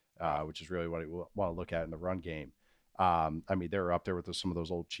efficiency, which is really what we want to look at in the run game. I mean, they were up there with some of those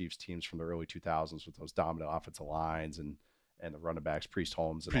old Chiefs teams from the early 2000s with those dominant offensive lines and the running backs, Priest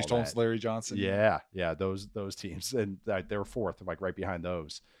Holmes, Larry Johnson. Yeah, those teams, and they were 4th, like right behind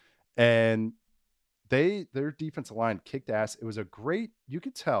those, and their defensive line kicked ass. It was a great, you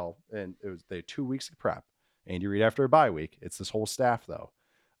could tell, and they had 2 weeks of prep. Andy Reid after a bye week. It's this whole staff though.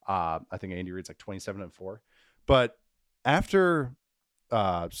 I think Andy Reid's like 27-4, but after.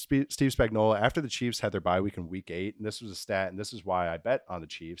 Steve Spagnuolo, after the Chiefs had their bye week in week 8, and this was a stat, and this is why I bet on the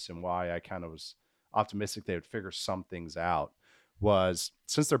Chiefs and why I kind of was optimistic they would figure some things out, was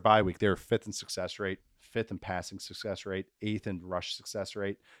since their bye week, they were 5th in success rate, 5th in passing success rate, 8th in rush success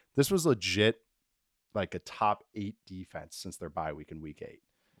rate. This was legit like a top 8 defense since their bye week in week 8.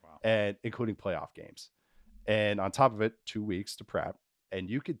 Wow. And including playoff games. And on top of it, 2 weeks to prep. And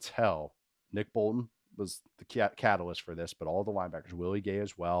you could tell Nick Bolton was the catalyst for this, but all the linebackers, Willie Gay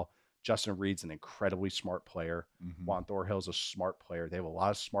as well. Justin Reed's an incredibly smart player. Mm-hmm. Juan Thorhill's a smart player. They have a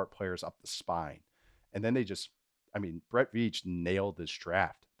lot of smart players up the spine. And then Brett Veach nailed this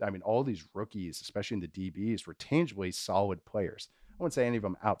draft. I mean, all these rookies, especially in the DBs, were tangibly solid players. I wouldn't say any of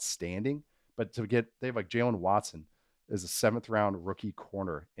them outstanding, but they have like Jalen Watson is a 7th round rookie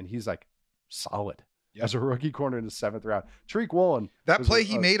corner, and he's like solid. Yep. As a rookie corner in the 7th round. Tariq Woolen. That play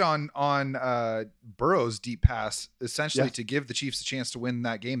he made on Burrow's deep pass, essentially to give the Chiefs a chance to win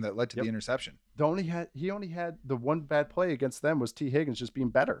that game that led to the interception. He only had the one bad play against them was T. Higgins just being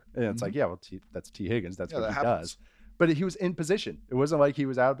better. And it's like, that's T. Higgins. That's what he does. But he was in position. It wasn't like he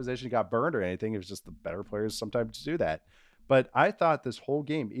was out of position, got burned or anything. It was just the better players sometimes do that. But I thought this whole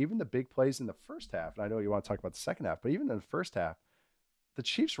game, even the big plays in the first half, and I know you want to talk about the second half, but even in the first half, the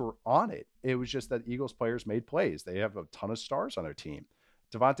Chiefs were on it. It was just that Eagles players made plays. They have a ton of stars on their team.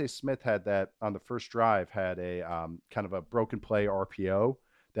 Devontae Smith had that on the first drive, had a kind of a broken play RPO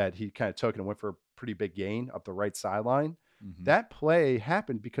that he kind of took and went for a pretty big gain up the right sideline. Mm-hmm. That play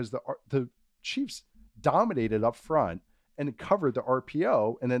happened because the Chiefs dominated up front and covered the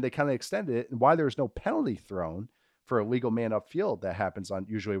RPO, and then they kind of extended it. And why there was no penalty thrown for a legal man upfield, that happens on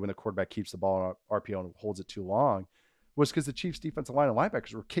usually when the quarterback keeps the ball on RPO and holds it too long, was because the Chiefs' defensive line and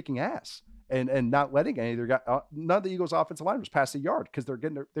linebackers were kicking ass and not letting any. None of the Eagles' offensive line was past a yard because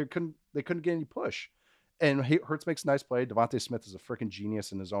they couldn't get any push. And Hurts makes a nice play. Devontae Smith is a freaking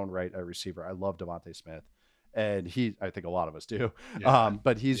genius in his own right, a receiver. I love Devontae Smith, and I think a lot of us do. Yeah.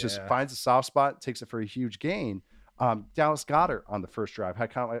 But he's just finds a soft spot, takes it for a huge gain. Dallas Goedert on the first drive had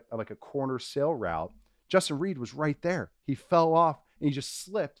kind of like a corner sail route. Justin Reed was right there. He fell off and he just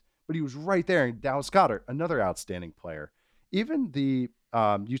slipped. But he was right there. And Dallas Goedert, another outstanding player. even the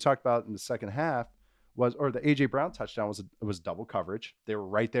you talked about in the second half or the AJ Brown touchdown was double coverage. They were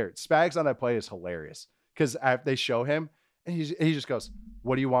right there. Spags on that play is hilarious because they show him and he just goes,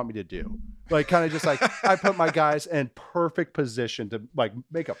 "What do you want me to do?" Like kind of just like I put my guys in perfect position to like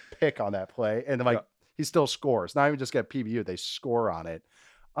make a pick on that play, and like he still scores. Not even just get PBU, they score on it.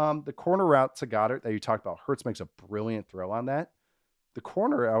 The corner route to Goddard that you talked about, Hurts makes a brilliant throw on that. The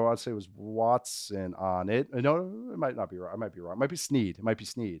corner, I would say, was Watson on it. No, it might not be wrong. I might be wrong. It might be Snead. It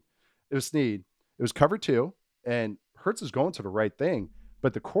was Snead. It was cover 2, and Hurts is going to the right thing,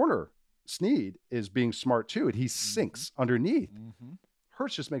 but the corner, Snead, is being smart too, and he sinks underneath.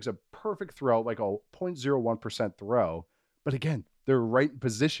 Hurts just makes a perfect throw, like a 0.01% throw. But again, they're right in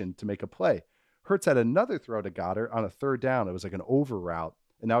position to make a play. Hurts had another throw to Goddard on a third down. It was like an over route.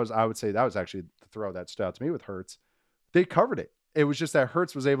 And I would say that was actually the throw that stood out to me with Hurts. They covered it. It was just that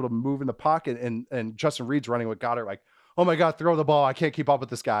Hurts was able to move in the pocket, and Justin Reed's running with Goddard like, oh my God, throw the ball. I can't keep up with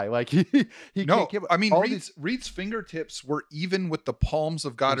this guy. Like he can't keep I mean, Reed's fingertips were even with the palms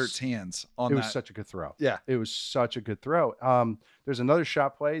of Goddard's hands on that. It was such a good throw. Yeah. It was such a good throw. There's another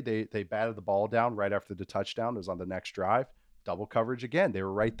shot play. They batted the ball down right after the touchdown. It was on the next drive. Double coverage again. They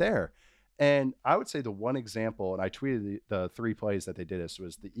were right there. And I would say the one example, and I tweeted the 3 plays that they did this,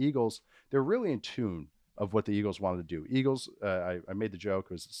 was the Eagles. They're really in tune of what the Eagles wanted to do. Eagles, I made the joke,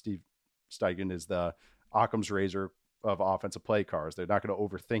 was Steve Steichen is the Occam's razor of offensive play cars. They're not going to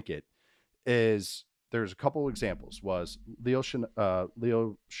overthink it. There's a couple examples. Was Leo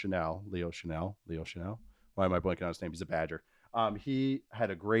Chanel. Why am I blanking on his name? He's a Badger. He had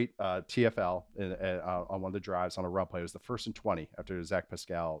a great TFL on one of the drives on a run play. It was the 1st and 20 after Zach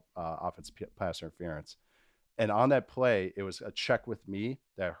Pascal offensive pass interference. And on that play, it was a check with me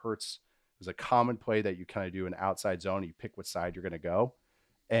that Hurts. It was a common play that you kind of do an outside zone. You pick what side you're going to go.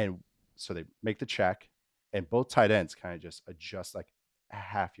 And so they make the check, and both tight ends kind of just adjust like a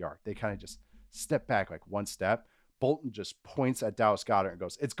half yard. They kind of just step back like one step. Bolton just points at Dallas Goedert and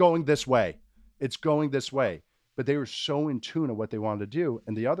goes, "It's going this way. It's going this way." But they were so in tune of what they wanted to do.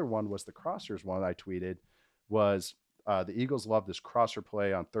 And the other one was the crossers one I tweeted was the Eagles love this crosser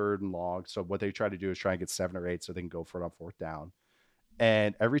play on 3rd and long. So what they try to do is try and get 7 or 8 so they can go for it on 4th down.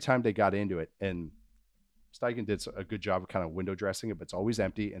 And every time they got into it, and Steichen did a good job of kind of window dressing it, but it's always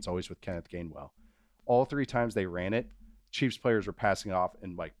empty, and it's always with Kenneth Gainwell. All 3 times they ran it, Chiefs players were passing off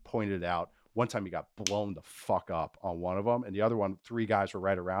and like pointed it out. One time he got blown the fuck up on one of them, and the other one, 3 guys were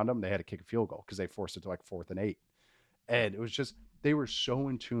right around him. They had to kick a field goal because they forced it to like 4th and 8. And it was just, they were so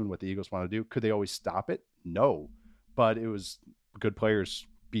in tune what the Eagles want to do. Could they always stop it? No. But it was good players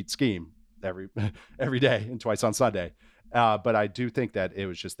beat scheme every day and twice on Sunday. But I do think that it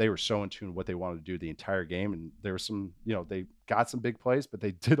was just, they were so in tune with what they wanted to do the entire game. And there was some, they got some big plays, but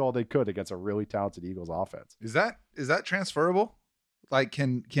they did all they could against a really talented Eagles offense. Is that transferable? Like,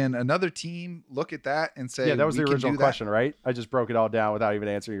 can another team look at that and say, yeah, that was the original question, right? I just broke it all down without even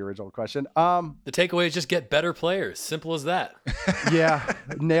answering your original question. The takeaway is just get better players. Simple as that. Yeah.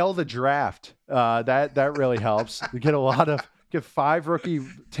 Nail the draft. That really helps. We get 5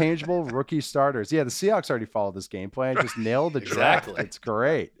 tangible rookie starters. Yeah, the Seahawks already followed this game plan. Just nail the draft. Exactly. It's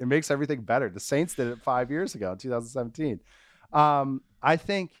great. It makes everything better. The Saints did it 5 years ago in 2017. I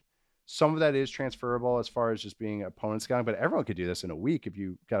think some of that is transferable as far as just being opponent scouting, but everyone could do this in a week if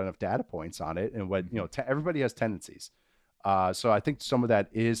you got enough data points on it. And what, everybody has tendencies. So I think some of that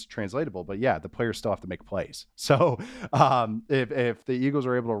is translatable, but yeah, the players still have to make plays. So if the Eagles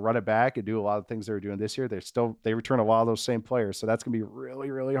are able to run it back and do a lot of things they were doing this year, they return a lot of those same players. So that's going to be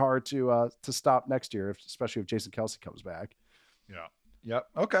really, really hard to stop next year, especially if Jason Kelce comes back. Yeah. Yep.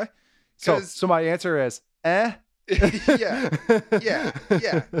 Okay. So my answer is, yeah. And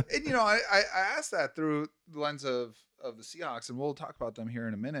I asked that through the lens of the Seahawks, and we'll talk about them here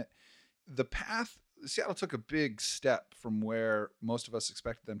in a minute. The path, Seattle took a big step from where most of us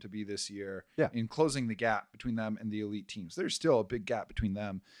expected them to be this year in closing the gap between them and the elite teams. There's still a big gap between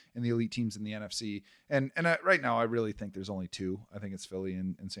them and the elite teams in the NFC. And right now, I really think there's only 2. I think it's Philly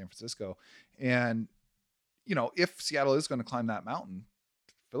and San Francisco. And, if Seattle is going to climb that mountain,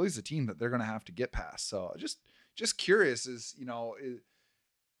 Philly's a team that they're going to have to get past. So just curious is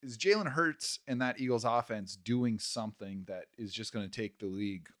Jalen Hurts and that Eagles offense doing something that is just going to take the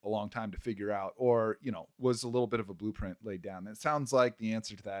league a long time to figure out, or, was a little bit of a blueprint laid down? It sounds like the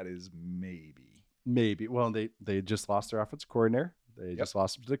answer to that is maybe. Well, they just lost their offensive coordinator. They just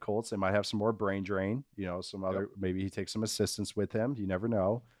lost him to the Colts. They might have some more brain drain, some other, maybe he takes some assistance with him. You never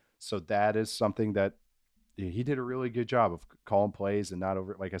know. So that is something that he did a really good job of calling plays and not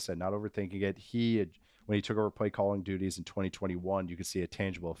overthinking it. When he took over play calling duties in 2021, you could see a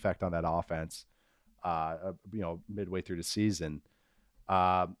tangible effect on that offense. midway through the season.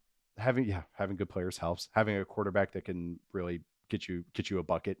 Having good players helps. Having a quarterback that can really get you a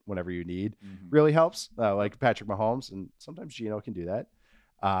bucket whenever you need really helps. Like Patrick Mahomes, and sometimes Geno can do that.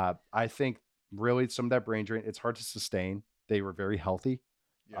 I think really some of that brain drain, it's hard to sustain. They were very healthy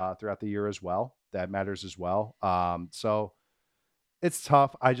throughout the year as well. That matters as well. So it's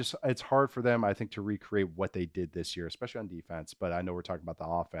tough. It's hard for them, I think, to recreate what they did this year, especially on defense. But I know we're talking about the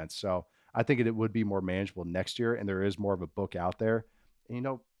offense. So I think it would be more manageable next year. And there is more of a book out there. And,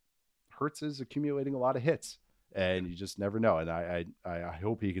 Hurts is accumulating a lot of hits, and you just never know. And I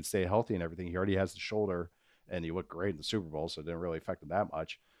hope he can stay healthy and everything. He already has the shoulder, and he looked great in the Super Bowl, so it didn't really affect him that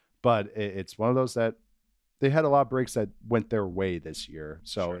much. But it's one of those that they had a lot of breaks that went their way this year.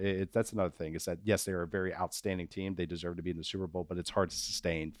 So that's another thing, is that, yes, they're a very outstanding team. They deserve to be in the Super Bowl, but it's hard to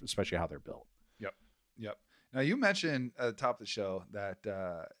sustain, especially how they're built. Yep. Now, you mentioned at the top of the show that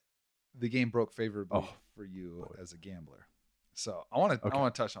the game broke favorably for you as a gambler. So I want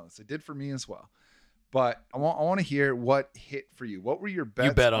to touch on this. It did for me as well. But I want to hear what hit for you. What were your bets?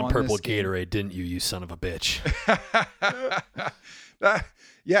 You bet on purple Gatorade, didn't you son of a bitch?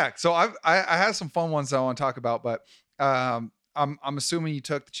 Yeah. So I have some fun ones that I want to talk about, but I'm assuming you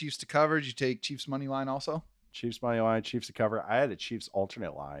took the Chiefs to cover. Did you take Chiefs money line also? Chiefs money line, Chiefs to cover. I had a Chiefs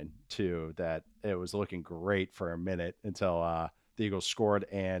alternate line too, that it was looking great for a minute until the Eagles scored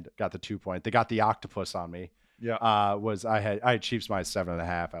and got the 2 point. They got the octopus on me. Yeah. I had Chiefs minus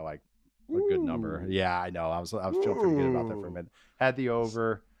 7.5. I like a good number. Yeah, I know. I was feeling pretty good about that for a minute. Had the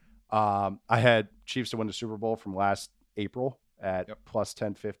over. I had Chiefs to win the Super Bowl from last April at plus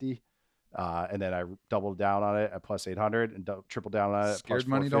 1050. And then I doubled down on it at plus 800 and tripled down on it at plus 450.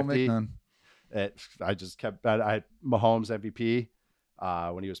 Money don't make none. I just kept bet. I had Mahomes MVP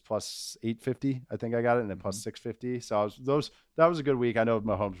when he was plus 850. I think I got it, and then plus 650. So that was a good week. I know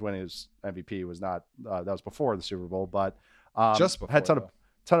Mahomes winning his MVP was not that was before the Super Bowl, but just before, had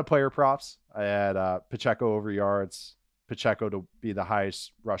ton of player props. I had Pacheco over yards, Pacheco to be the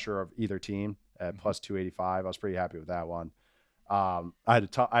highest rusher of either team at plus 285. I was pretty happy with that one. I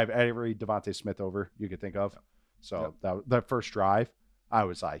have every Devontae Smith over you could think of. So that first drive, I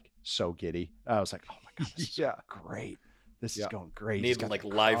was like so giddy. I was like, oh my God, this is great. This is going great. Need like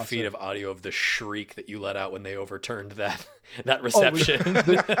live feed of audio of the shriek that you let out when they overturned that reception.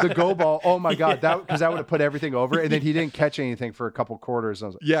 The go ball. Oh my God. Because that would have put everything over. And then he didn't catch anything for a couple quarters. I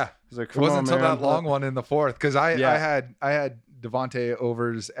was like, it wasn't until that long one in the fourth. Because I had Devontae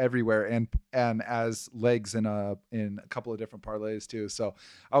overs everywhere and as legs in a couple of different parlays too. So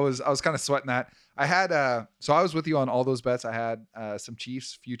I was kind of sweating that. I had so I was with you on all those bets. I had some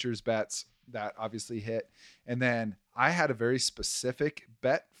Chiefs futures bets that obviously hit, and then I had a very specific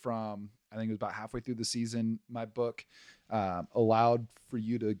bet from, I think it was about halfway through the season. My book allowed for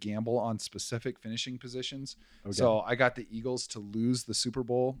you to gamble on specific finishing positions. Okay. So I got the Eagles to lose the Super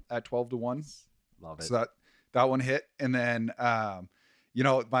Bowl at 12-1. Love it. So that one hit. And then, my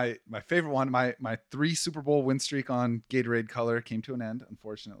favorite one, my 3 Super Bowl win streak on Gatorade color came to an end,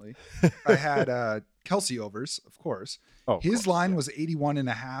 unfortunately. I had Kelsey overs, of course. His line was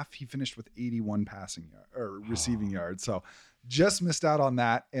 81.5. He finished with 81 passing yard or receiving yards. So just missed out on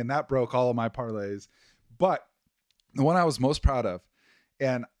that. And that broke all of my parlays. But the one I was most proud of,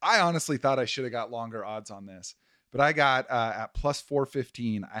 and I honestly thought I should have got longer odds on this, but I got at plus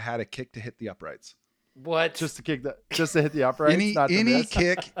 415, I had a kick to hit the uprights. What? Just to hit the uprights? Any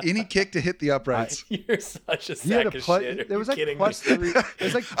kick to hit the uprights. You're such a sack of shit. It was like plus 3. It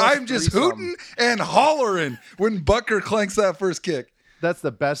was like I'm just hooting and hollering when Bucker clanks that first kick. That's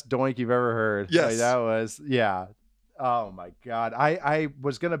the best doink you've ever heard. Yes. That was, oh my God. I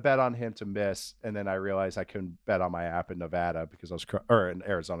was going to bet on him to miss, and then I realized I couldn't bet on my app in Nevada because in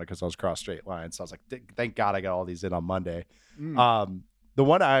Arizona because I was cross straight lines. So I was like, thank God I got all these in on Monday. The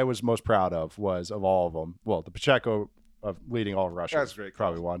one I was most proud of was, of all of them, well, the Pacheco of leading all rushers. That's great.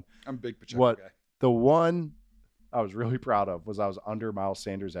 Probably one. I'm a big Pacheco guy. The one I was really proud of was I was under Miles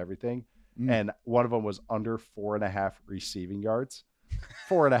Sanders everything, and one of them was under 4.5 receiving yards.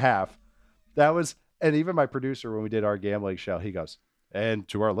 4.5. That was, and even my producer, when we did our gambling show, he goes, and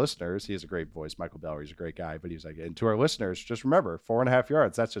to our listeners, he has a great voice. Michael Beller, he's a great guy, but he's like, and to our listeners, just remember 4.5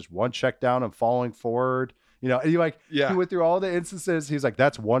 yards. That's just one check down and falling forward. And he went through all the instances. He's like,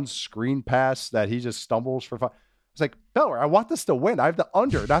 that's one screen pass that he just stumbles for 5. It's like, Beller, I want this to win. I have the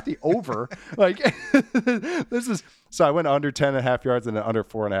under, not the over. So I went under 10.5 yards and then under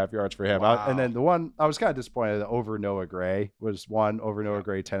 4.5 yards for him. Wow. And then the one I was kind of disappointed, the over Noah Gray was one over Noah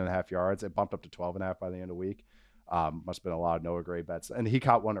Gray, 10.5 yards. It bumped up to 12.5 by the end of the week. Must have been a lot of Noah Gray bets. And he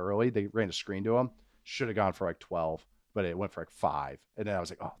caught one early. They ran a screen to him. Should have gone for like 12, but it went for like 5. And then I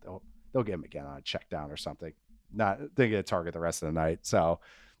was like, they'll get him again on a check down or something. Not they get a target the rest of the night. So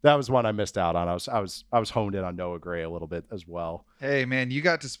that was one I missed out on. I was honed in on Noah Gray a little bit as well. Hey man, you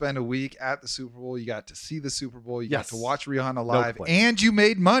got to spend a week at the Super Bowl. You got to see the Super Bowl. You got to watch Rihanna live, and you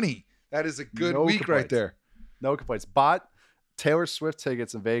made money. That is a good week right there. No complaints. Bought Taylor Swift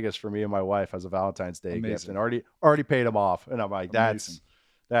tickets in Vegas for me and my wife as a Valentine's Day gift, and already paid them off. And I'm like, that's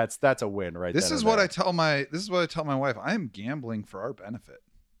a win right there. This is what I tell my wife. I am gambling for our benefit,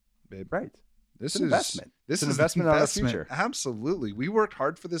 babe. Right. This is investment. This is investment on our future. Absolutely. We worked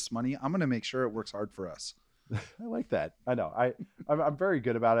hard for this money. I'm going to make sure it works hard for us. I like that. I know. I'm very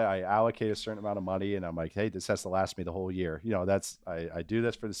good about it. I allocate a certain amount of money, and I'm like, hey, this has to last me the whole year. You know, I do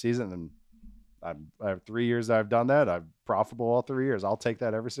this for the season, and I have 3 years that I've done that. I'm profitable all 3 years. I'll take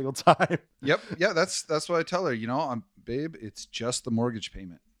that every single time. Yep. Yeah. That's what I tell her. You know, babe, it's just the mortgage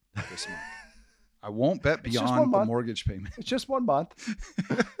payment this month. I won't bet beyond the mortgage payment. It's just 1 month.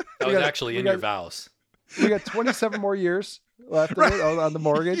 That was actually in your vows. We got 27 more years left of it on the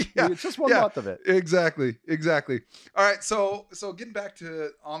mortgage. Yeah. It's just 1 month of it. Exactly. All right. So getting back to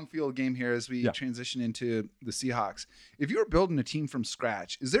on-field game here as we transition into the Seahawks. If you were building a team from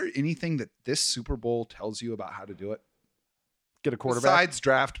scratch, is there anything that this Super Bowl tells you about how to do it? Get a quarterback. Besides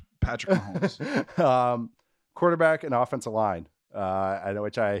draft Patrick Mahomes. Quarterback and offensive line. I know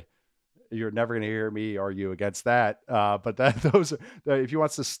you're never going to hear me argue against that. But if you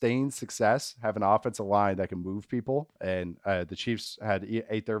want sustained success, have an offensive line that can move people. And the Chiefs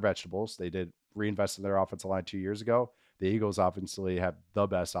ate their vegetables. They did reinvest in their offensive line 2 years ago. The Eagles obviously have the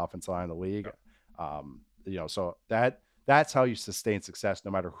best offensive line in the league. So that's how you sustain success,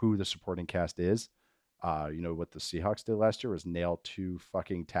 no matter who the supporting cast is. What the Seahawks did last year was nail 2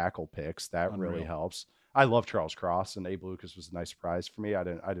 fucking tackle picks. That Unreal. really helps. I love Charles Cross, and Abe Lucas was a nice surprise for me. I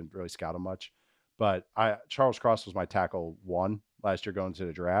didn't really scout him much, but Charles Cross was my tackle 1 last year going to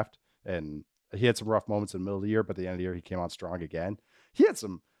the draft, and he had some rough moments in the middle of the year, but at the end of the year he came on strong again. He had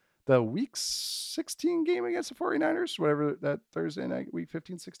the week 16 game against the 49ers, whatever that Thursday night, week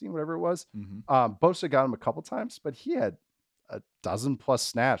 15, 16, whatever it was. Mm-hmm. Bosa got him a couple times, but he had a dozen plus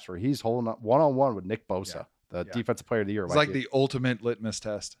snaps where he's holding up one-on-one with Nick Bosa, the defensive player of the year. It's like the ultimate litmus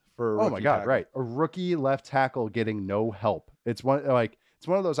test for oh my God, tackle. right. A rookie left tackle getting no help. It's one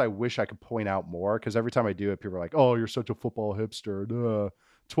of those I wish I could point out more, because every time I do it, people are like, oh, you're such a football hipster.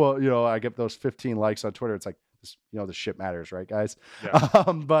 12, I get those 15 likes on Twitter. It's like, the shit matters, right, guys?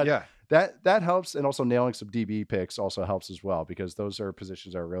 Yeah. That helps. And also nailing some DB picks also helps as well, because those are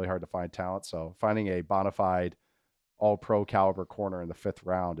positions that are really hard to find talent. So finding a bona fide all-pro caliber corner in the 5th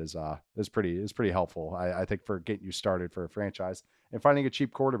round is pretty helpful, I think, for getting you started for a franchise. And finding a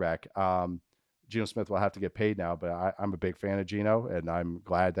cheap quarterback. Geno Smith will have to get paid now, but I'm a big fan of Geno, and I'm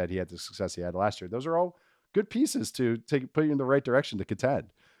glad that he had the success he had last year. Those are all good pieces to put you in the right direction to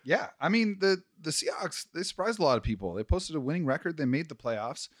contend. Yeah, I mean, the Seahawks, they surprised a lot of people. They posted a winning record. They made the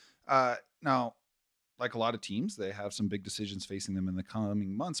playoffs. Now, like a lot of teams, they have some big decisions facing them in the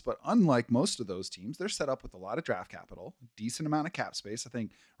coming months. But unlike most of those teams, they're set up with a lot of draft capital, decent amount of cap space. I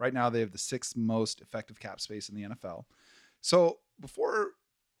think right now they have the 6th most effective cap space in the NFL. So before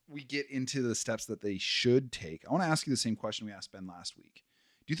we get into the steps that they should take, I want to ask you the same question we asked Ben last week.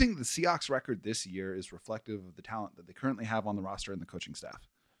 Do you think the Seahawks record this year is reflective of the talent that they currently have on the roster and the coaching staff?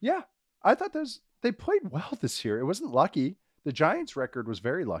 Yeah, I thought they played well this year. It wasn't lucky. The Giants record was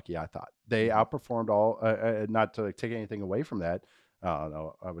very lucky, I thought. They outperformed all, not to take anything away from that. I don't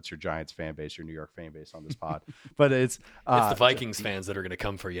know what's your Giants fan base, your New York fan base on this pod, but it's the Vikings fans that are going to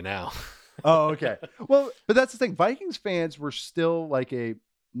come for you now. Oh, okay. Well, but that's the thing. Vikings fans were still like a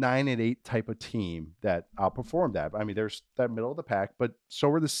 9-8 type of team that outperformed that. I mean, there's that middle of the pack, but so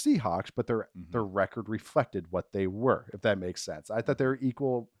were the Seahawks, but their record reflected what they were, if that makes sense. I thought they were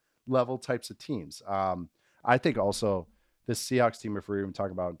equal level types of teams. I think also this Seahawks team, if we're even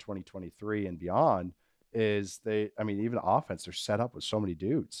talking about in 2023 and beyond, is even offense, they're set up with so many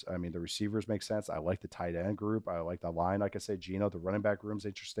dudes. I mean, the receivers make sense. I like the tight end group. I like the line. Like I said, Geno, the running back room's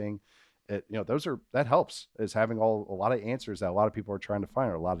interesting. That helps, is having a lot of answers that a lot of people are trying to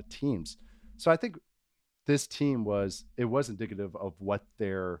find, or a lot of teams. So I think this team was indicative of what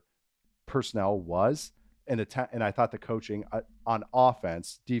their personnel was. And I thought the coaching on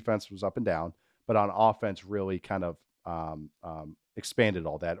offense, defense was up and down, but on offense really kind of expanded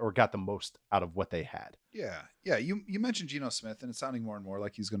all that, or got the most out of what they had. Yeah. You mentioned Geno Smith, and it's sounding more and more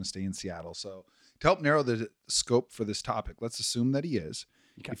like he's going to stay in Seattle. So to help narrow the scope for this topic, let's assume that he is.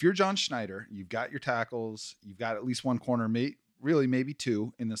 Okay. If you're John Schneider, you've got your tackles, you've got at least one corner, maybe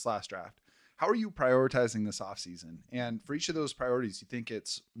 2 in this last draft. How are you prioritizing this offseason? And for each of those priorities, you think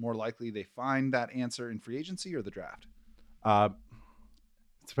it's more likely they find that answer in free agency or the draft?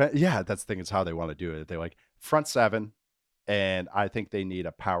 Yeah, that's the thing, is how they want to do it. They like front seven, and I think they need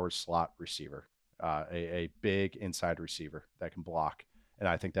a power slot receiver, a big inside receiver that can block. And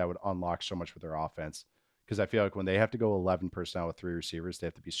I think that would unlock so much with their offense, because I feel like when they have to go 11 personnel with 3 receivers, they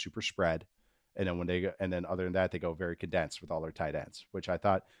have to be super spread. And then when they go, and then other than that, they go very condensed with all their tight ends, which I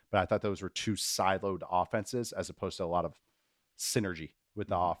thought those were 2 siloed offenses as opposed to a lot of synergy with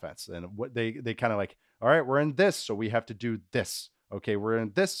the offense. And what they kind of like, all right, we're in this, so we have to do this. Okay, we're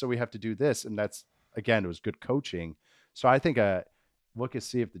in this, so we have to do this. And that's, again, it was good coaching. So I think look and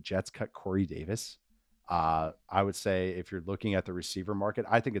see if the Jets cut Corey Davis. I would say if you're looking at the receiver market,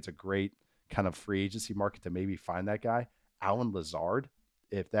 I think it's a great kind of free agency market to maybe find that guy. Allen Lazard,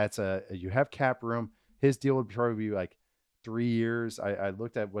 if that's you have cap room, his deal would probably be like 3 years. I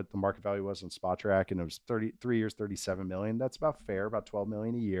looked at what the market value was on SpotTrack, and it was 3 years, $37 million. That's about fair, about $12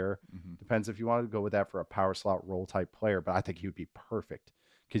 million a year. Mm-hmm. Depends if you want to go with that for a power slot role type player, but I think he would be perfect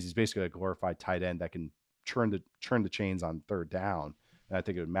because he's basically a glorified tight end that can turn the chains on third down. And I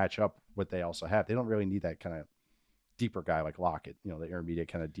think it would match up what they also have. They don't really need that kind of deeper guy like Lockett, the intermediate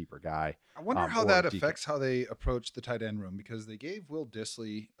kind of deeper guy. I wonder how that affects how they approach the tight end room, because they gave Will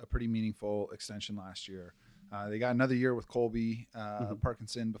Dissly a pretty meaningful extension last year. They got another year with Colby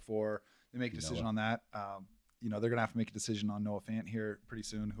Parkinson before they make a decision on that. They're going to have to make a decision on Noah Fant here pretty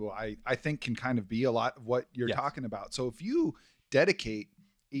soon, who I think can kind of be a lot of what you're talking about. So if you dedicate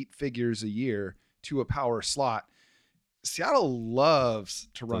 8 figures a year to a power slot, Seattle loves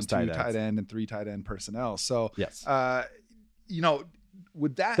to run 2 tight end and 3 tight end personnel. So, yes.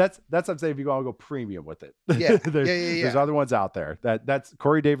 With that, that's what I'm saying. If you want to go premium with it, yeah, there's other ones out there. That's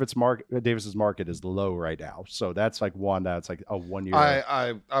Corey Davis's market is low right now. So that's like one that's like a 1 year.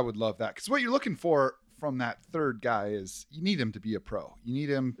 I would love that, because what you're looking for from that third guy is you need him to be a pro. You need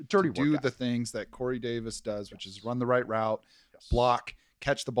him to do the things that Corey Davis does, which is run the right route, block,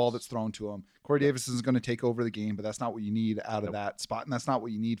 catch the ball that's thrown to him. Corey Davis is going to take over the game, but that's not what you need out of that spot, and that's not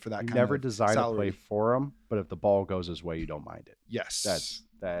what you need for that kind of never designed to play for him, but if the ball goes his way, you don't mind it. Yes.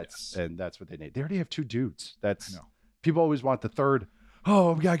 And that's what they need. They already have 2 dudes. People always want the third.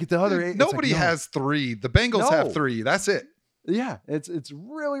 Oh, we got to get the other 8. Nobody has 3. The Bengals have 3. That's it. Yeah, it's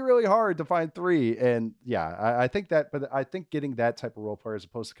really, really hard to find 3. And I think that, but I think getting that type of role player as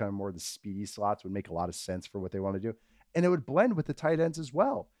opposed to kind of more of the speedy slots would make a lot of sense for what they want to do. And it would blend with the tight ends as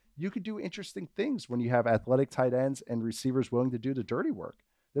well. You could do interesting things when you have athletic tight ends and receivers willing to do the dirty work.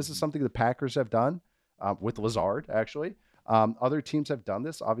 This is something the Packers have done with Lazard, actually. Other teams have done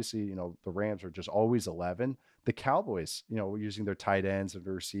this. Obviously, the Rams are just always 11. The Cowboys, using their tight ends and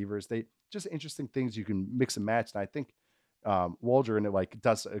their receivers, they just interesting things you can mix and match. And I think Waldron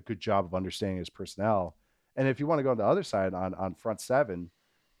does a good job of understanding his personnel. And if you want to go on the other side on front seven,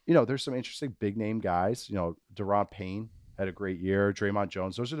 there's some interesting big name guys. Daron Payne had a great year. Draymond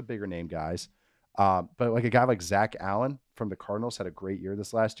Jones, those are the bigger name guys. But like a guy like Zach Allen from the Cardinals had a great year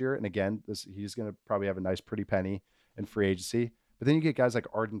this last year. And again, he's going to probably have a nice pretty penny in free agency. But then you get guys like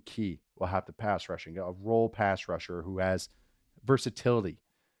Arden Key will have the pass rushing, a role pass rusher who has versatility.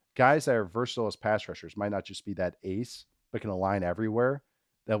 Guys that are versatile as pass rushers might not just be that ace, but can align everywhere.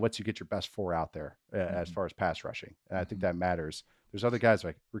 That lets you get your best 4 out there as far as pass rushing. And I think that matters. There's other guys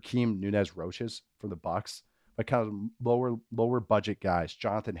like Raheem Nunez-Roches from the Bucs, like kind of lower budget guys.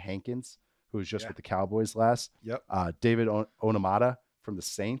 Jonathan Hankins, who was just with the Cowboys last. Yep. David Onomata from the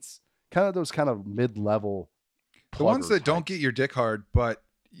Saints. Kind of those kind of mid-level. The ones that don't get your dick hard, but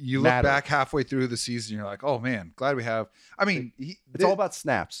you look back halfway through the season, you're like, oh man, glad we have. I mean, it's all about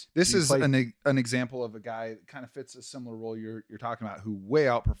snaps. This is an example of a guy that kind of fits a similar role you're talking about, who way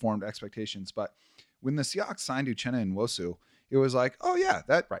outperformed expectations. But when the Seahawks signed Uchenna Nwosu, it was like, oh yeah,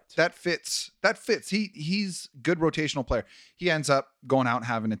 that fits. That fits. He's good rotational player. He ends up going out and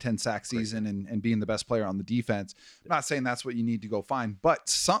having a 10 sack season and being the best player on the defense. I'm not saying that's what you need to go find,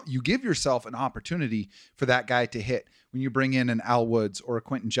 but you give yourself an opportunity for that guy to hit when you bring in an Al Woods or a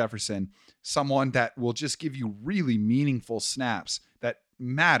Quentin Jefferson, someone that will just give you really meaningful snaps that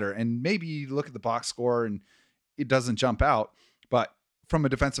matter. And maybe you look at the box score and it doesn't jump out, but from a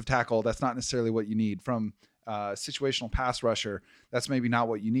defensive tackle, that's not necessarily what you need. From situational pass rusher, that's maybe not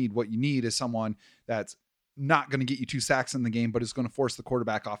what you need. What you need is someone that's not going to get you 2 sacks in the game, but is going to force the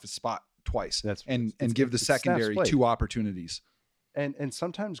quarterback off his spot twice and give the secondary 2 opportunities. And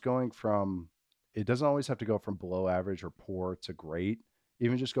sometimes going from, it doesn't always have to go from below average or poor to great.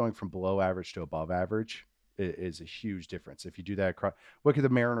 Even just going from below average to above average is a huge difference. If you do that across, look at the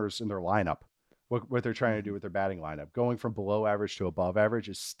Mariners in their lineup, what they're trying to do with their batting lineup. Going from below average to above average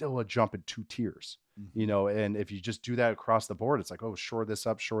is still a jump in 2 tiers, and if you just do that across the board, it's like, oh, shore this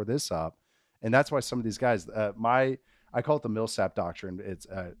up. And that's why some of these guys, I call it the Millsap doctrine. It's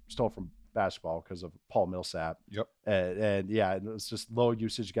stole from basketball because of Paul Millsap. Yep. And yeah, it's just low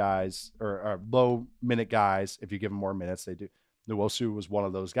usage guys or low minute guys. If you give them more minutes, they do. Nwosu was one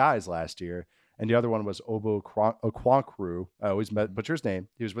of those guys last year. And the other one was Obo Okwankru. I always butcher his name.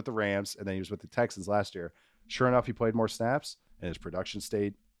 He was with the Rams, and then he was with the Texans last year. Sure enough, he played more snaps, and his production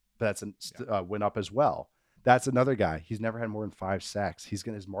went up as well. That's another guy. He's never had more than 5 sacks.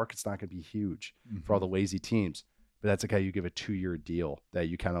 His market's not going to be huge for all the lazy teams. But that's a guy you give a 2-year deal that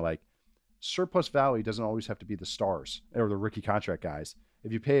you kind of like. Surplus value doesn't always have to be the stars or the rookie contract guys.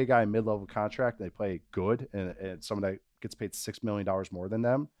 If you pay a guy a mid-level contract and they play good, and someone that gets paid $6 million more than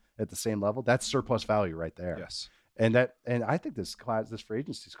them at the same level, that's surplus value right there. Yes. And I think this free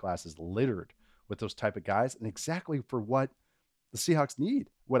agency class is littered with those type of guys, and exactly for what the Seahawks need,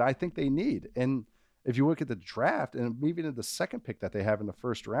 what I think they need. And if you look at the draft and even in the second pick that they have in the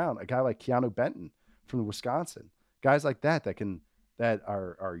first round, a guy like Keanu Benton from Wisconsin, guys like that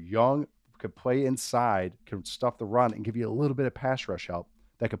are young, could play inside, can stuff the run and give you a little bit of pass rush help,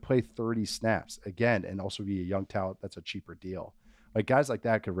 that could play 30 snaps again and also be a young talent that's a cheaper deal. Like guys like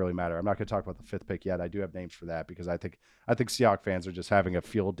that could really matter. I'm not going to talk about the 5th pick yet. I do have names for that because I think Seahawks fans are just having a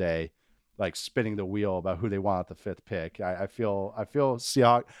field day, like spinning the wheel about who they want at the 5th pick. I feel I'm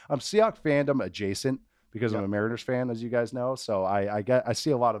Seahawks fandom adjacent because I'm a Mariners fan, as you guys know. So I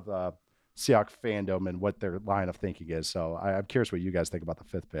see a lot of Seahawks fandom and what their line of thinking is. So I'm curious what you guys think about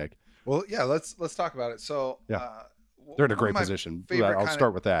the 5th pick. Well, yeah, let's talk about it. So they're in a great position. I'll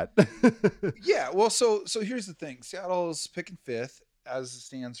start with that. Yeah. Well, so here's the thing. Seattle's picking 5th as it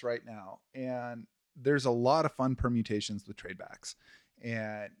stands right now. And there's a lot of fun permutations with trade backs.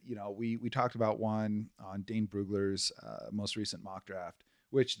 And, we talked about one on Dane Brugler's most recent mock draft,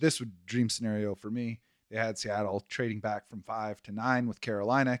 which this would dream scenario for me. They had Seattle trading back from 5 to 9 with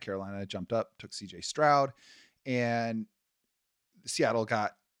Carolina. Carolina jumped up, took CJ Stroud, and Seattle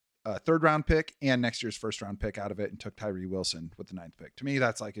got a 3rd round pick and next year's 1st round pick out of it and took Tyree Wilson with the 9th pick. To me,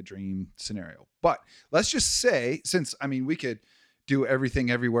 that's like a dream scenario. But let's just say, we could do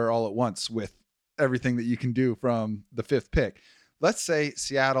everything everywhere all at once with everything that you can do from the 5th pick. Let's say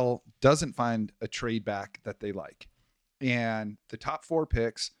Seattle doesn't find a trade back that they like. And the top 4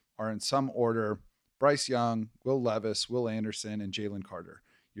 picks are in some order: Bryce Young, Will Levis, Will Anderson, and Jalen Carter.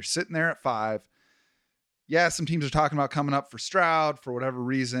 You're sitting there at 5. Yeah, some teams are talking about coming up for Stroud for whatever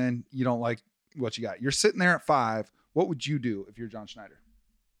reason. You don't like what you got. You're sitting there at 5. What would you do if you're John Schneider?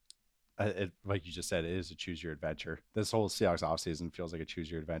 Like you just said, it is a choose your adventure. This whole Seahawks offseason feels like a choose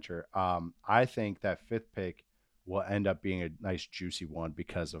your adventure. I think that 5th pick will end up being a nice juicy one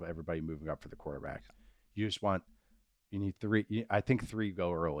because of everybody moving up for the quarterback. You need 3. I think 3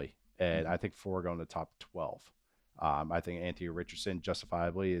 go early, and I think 4 go in the top 12. I think Anthony Richardson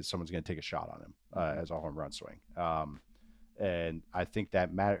justifiably is someone's going to take a shot on him as a home run swing. And I think that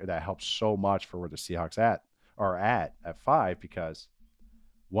helps so much for where the Seahawks are at 5, because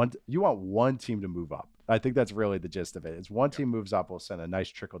you want one team to move up. I think that's really the gist of it. It's one team moves up, will send a nice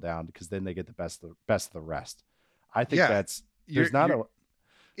trickle down because then they get the best of the rest. I think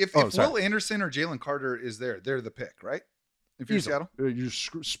if Will Anderson or Jalen Carter is there, they're the pick, right? If you're Seattle, you're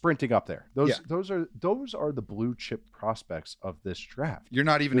sprinting up there. Those are the blue chip prospects of this draft. You're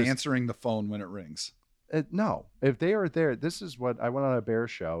not even answering the phone when it rings. No, if they are there, this is what I went on a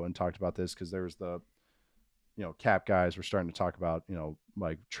Bears show and talked about this because there was the, cap guys were starting to talk about,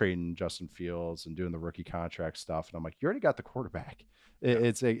 like trading Justin Fields and doing the rookie contract stuff. And I'm like, you already got the quarterback.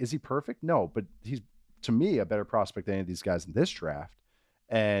 Is he perfect? No, but he's, to me, a better prospect than any of these guys in this draft.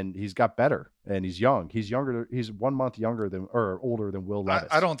 And he's got better, and he's young. He's younger. He's 1 month older than Will Levis.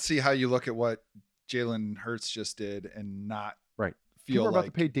 I don't see how you look at what Jalen Hurts just did and not feel People are about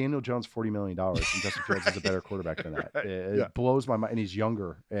to pay Daniel Jones $40 million, and Justin Fields is a better quarterback than that. It blows my mind. And he's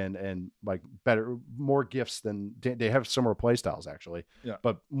younger and like better, more gifts than they have similar play styles actually,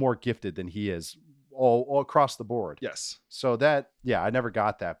 but more gifted than he is all across the board. Yes. So I never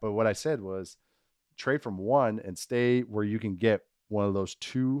got that. But what I said was trade from 1 and stay where you can get one of those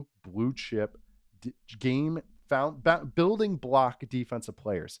 2 blue chip building block defensive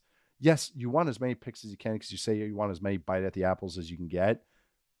players. Yes, you want as many picks as you can because you say you want as many bite at the apples as you can get,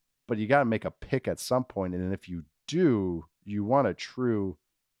 but you got to make a pick at some point. And if you do, you want a true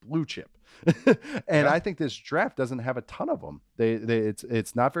blue chip. And I think this draft doesn't have a ton of them.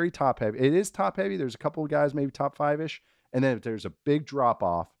 It's not very top heavy. It is top heavy. There's a couple of guys, maybe top 5-ish. And then if there's a big drop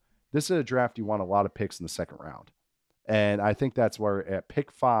off, this is a draft you want a lot of picks in the 2nd round. And I think that's where at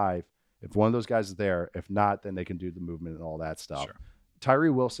pick 5, if one of those guys is there, if not, then they can do the movement and all that stuff. Sure.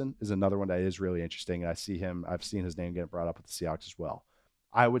 Tyree Wilson is another one that is really interesting. And I've seen his name get brought up with the Seahawks as well.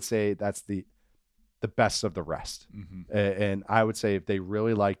 I would say that's the best of the rest. Mm-hmm. And I would say if they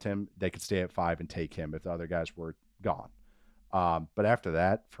really liked him, they could stay at 5 and take him if the other guys were gone. But after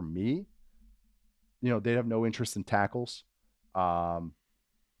that, for me, they have no interest in tackles.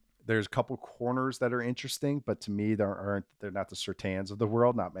 There's a couple corners that are interesting, but to me, they're not the Surtains of the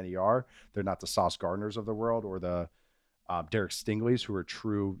world. Not many are. They're not the Sauce Gardners of the world or the Derek Stingleys, who are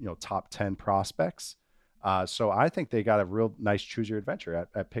true, top 10 prospects. So I think they got a real nice choose your adventure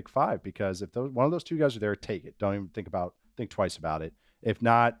at pick 5, because if one of those two guys are there, take it. Don't even think twice about it. If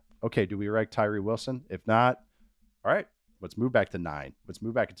not, okay, do we rank Tyree Wilson? If not, all right, let's move back to 9. Let's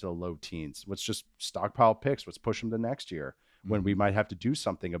move back into the low teens. Let's just stockpile picks. Let's push them to next year when we might have to do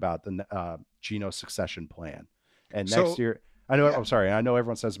something about the Geno succession plan. And next year, I know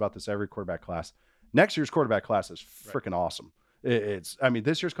everyone says about this every quarterback class. Next year's quarterback class is freaking awesome.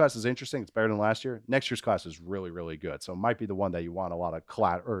 This year's class is interesting. It's better than last year. Next year's class is really, really good. So it might be the one that you want a lot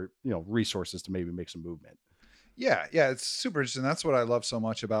of resources to maybe make some movement. Yeah, it's super interesting. That's what I love so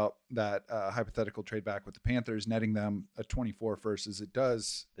much about that hypothetical trade back with the Panthers, netting them a 24 first, is it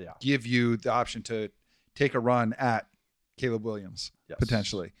does give you the option to take a run at Caleb Williams,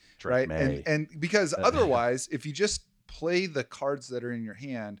 potentially, Drake right? And because otherwise, if you just play the cards that are in your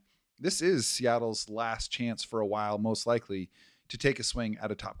hand, this is Seattle's last chance for a while, most likely, to take a swing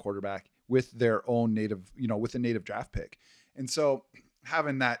at a top quarterback with their own native, with a native draft pick. And so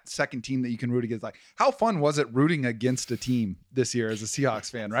having that second team that you can root against, like, how fun was it rooting against a team this year as a Seahawks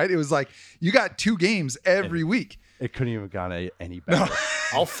fan, right? It was like you got 2 games every week. It couldn't even have gone any better. No.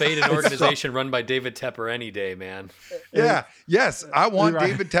 I'll fade an organization run by David Tepper any day, man. Yeah. Yes. I want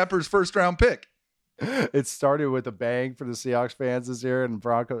David Tepper's first round pick. It started with a bang for the Seahawks fans this year,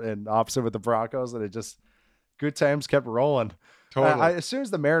 and opposite with the Broncos, and it just good times kept rolling. Totally. As soon as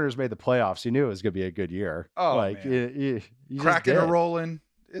the Mariners made the playoffs, you knew it was going to be a good year. Oh, like you cracking or rolling.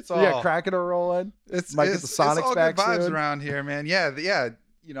 It's all cracking or rolling. It's might get the Sonics it's all back good vibes soon. around here, man. Yeah.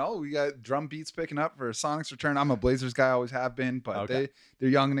 We got drum beats picking up for Sonics return. I'm a Blazers guy, always have been, but they're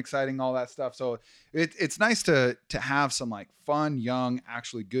young and exciting, all that stuff. So it's nice to have some like fun, young,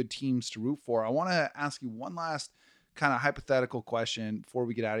 actually good teams to root for. I want to ask you one last kind of hypothetical question before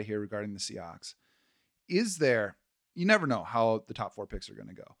we get out of here regarding the Seahawks. You never know how the top 4 picks are going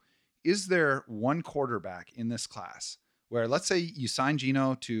to go. Is there one quarterback in this class where, let's say you sign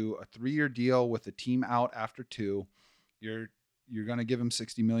Geno to a 3-year deal with the team out after 2, you're going to give him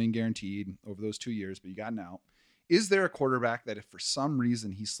 $60 million guaranteed over those 2 years, but you got an out. Is there a quarterback that if for some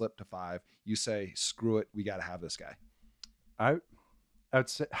reason he slipped to 5, you say, screw it, we got to have this guy? I would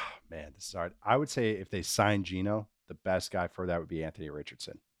say, man, this is hard. I would say if they sign Geno, the best guy for that would be Anthony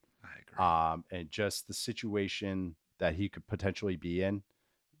Richardson. I agree. And just the situation that he could potentially be in,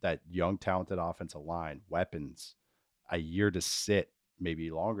 that young, talented offensive line, weapons, a year to sit,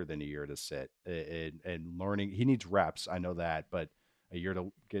 maybe longer than a year to sit, and learning. He needs reps, I know that, but a year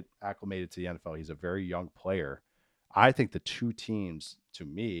to get acclimated to the NFL. He's a very young player. I think the 2 teams, to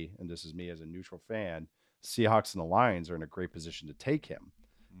me, and this is me as a neutral fan, Seahawks and the Lions are in a great position to take him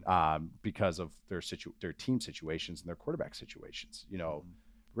because of their team situations and their quarterback situations.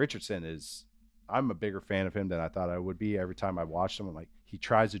 Richardson I'm a bigger fan of him than I thought I would be. Every time I watched him, I'm like, he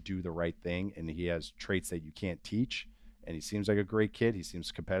tries to do the right thing, and he has traits that you can't teach. And he seems like a great kid. He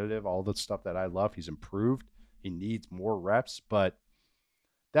seems competitive, all the stuff that I love. He's improved. He needs more reps, but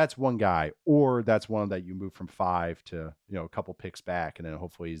that's one guy. Or that's one that you move from 5 to, a couple picks back, and then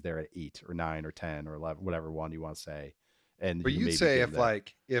hopefully he's there at 8 or 9 or 10 or 11, whatever one you want to say. But you'd say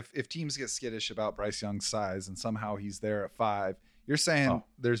if teams get skittish about Bryce Young's size and somehow he's there at 5, you're saying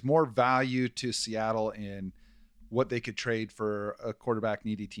there's more value to Seattle in what they could trade for a quarterback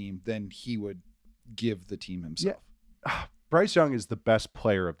needy team than he would give the team himself. Yeah. Bryce Young is the best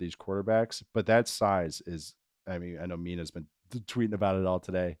player of these quarterbacks, but that size is, I know Mina's been tweeting about it all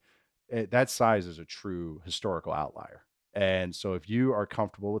today. That size is a true historical outlier. And so if you are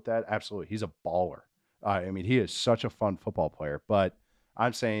comfortable with that, absolutely. He's a baller. He is such a fun football player, but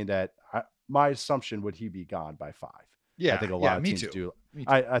I'm saying that my assumption would he be gone by 5. Yeah, I think a lot of me teams too. do. Me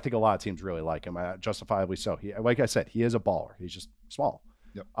too. I think a lot of teams really like him, justifiably so. Like I said, he is a baller. He's just small.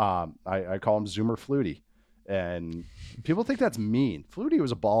 Yep. I call him Zoomer Flutie, and people think that's mean. Flutie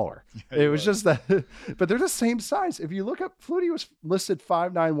was a baller. It was just that, but they're the same size. If you look up, Flutie was listed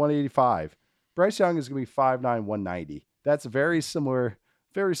 5'9", 185. Bryce Young is going to be 5'9", 190. That's very similar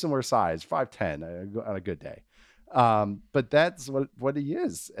size, 5'10" on a good day. But that's what he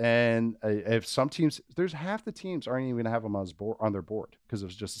is. And if some teams, there's half the teams aren't even going to have him on their board because it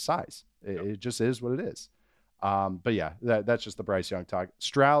was just a size. It just is what it is. But yeah, that's just the Bryce Young talk.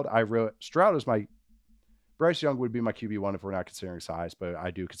 Bryce Young would be my QB1 if we're not considering size, but I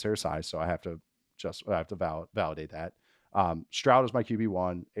do consider size. So I have to Just I have to validate that. Stroud is my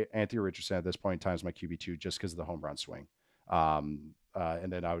QB1. Anthony Richardson at this point in time is my QB2 just because of the home run swing. And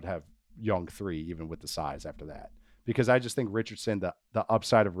then I would have Young 3 even with the size after that, because I just think Richardson, the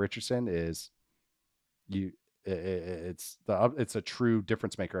upside of Richardson is it's a true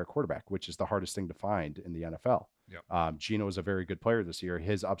difference maker at quarterback, which is the hardest thing to find in the NFL. Yep. Geno is a very good player this year.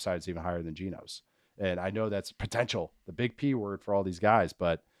 His upside is even higher than Geno's. And I know that's potential, the big P word for all these guys,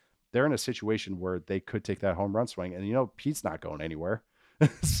 but they're in a situation where they could take that home run swing, and Pete's not going anywhere.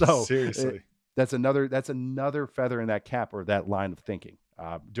 So seriously, that's another feather in that cap or that line of thinking.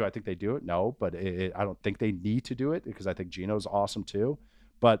 Do I think they do it? No, but I don't think they need to do it, because I think Geno's awesome too.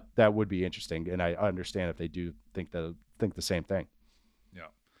 But that would be interesting, and I understand if they do think the same thing.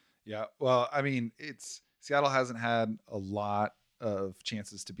 Yeah. Well, I mean, Seattle hasn't had a lot of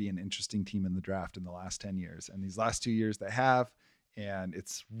chances to be an interesting team in the draft in the last 10 years, and these last 2 years they have. And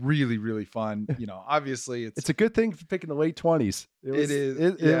it's really, really fun. Obviously it's a good thing for picking the late 20s.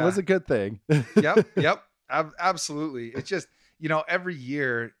 It was a good thing. Yep. Absolutely. It's just, every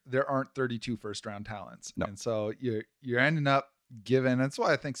year there aren't 32 first round talents. No. And so you're ending up giving, that's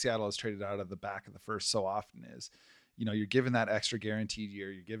why I think Seattle has traded out of the back of the first so often is, you're giving that extra guaranteed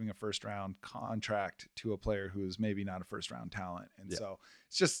year, you're giving a first round contract to a player who is maybe not a first round talent. And so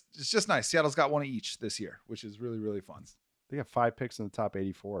it's just nice. Seattle's got one of each this year, which is really, really fun. They got 5 picks in the top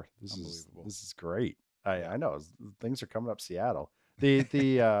 84. This is great. I know things are coming up Seattle. But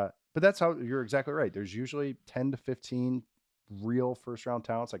that's how, you're exactly right. There's usually 10 to 15 real first round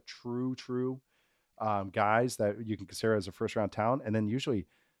talents, like true guys that you can consider as a first round talent. And then usually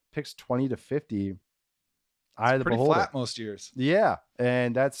picks 20 to 50. Eye of the beholder. Flat most years. Yeah.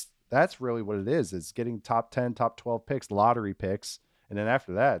 And that's really what it is. It's getting top 10, top 12 picks, lottery picks. And then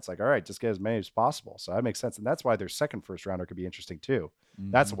after that, it's like, all right, just get as many as possible. So that makes sense. And that's why their second first rounder could be interesting too.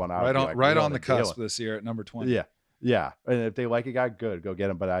 Mm-hmm. That's the one I would right on the cusp this year at number 20. Yeah. And if they like a guy, good, go get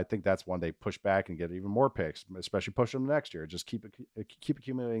him. But I think that's one they push back and get even more picks, especially push them next year. Just keep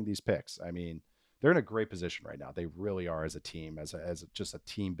accumulating these picks. I mean, they're in a great position right now. They really are as a team, as just a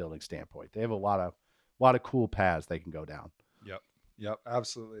team building standpoint. They have a lot of cool paths they can go down. Yep.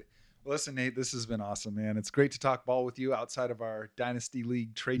 Absolutely. Well, listen, Nate, this has been awesome, man. It's great to talk ball with you outside of our Dynasty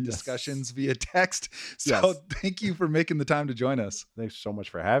League trade discussions via text. So thank you for making the time to join us. Thanks so much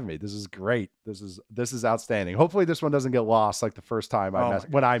for having me. This is great. This is outstanding. Hopefully this one doesn't get lost like the first time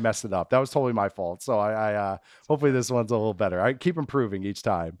when I messed it up. That was totally my fault. So I hopefully this one's a little better. I keep improving each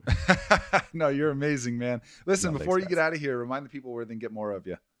time. No, you're amazing, man. Listen, before you get out of here, remind the people where they can get more of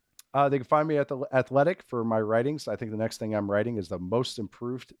you. They can find me at The Athletic for my writings. I think the next thing I'm writing is the most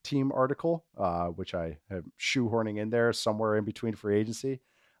improved team article, which I have shoehorning in there somewhere in between free agency.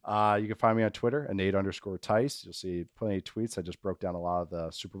 You can find me on Twitter at Nate_Tice. You'll see plenty of tweets. I just broke down a lot of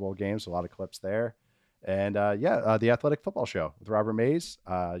the Super Bowl games, a lot of clips there. And The Athletic Football Show with Robert Mays.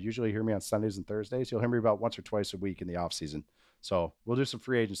 Usually you hear me on Sundays and Thursdays. You'll hear me about once or twice a week in the off season. So we'll do some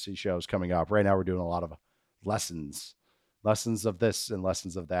free agency shows coming up. Right now we're doing a lot of lessons of this and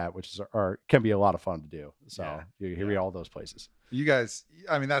lessons of that, which can be a lot of fun to do. So you hear me all those places. You guys,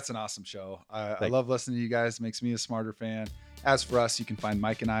 I mean, that's an awesome show. I love listening to you guys. It makes me a smarter fan. As for us, you can find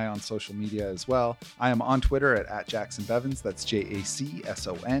Mike and I on social media as well. I am on Twitter at Jackson Bevins. That's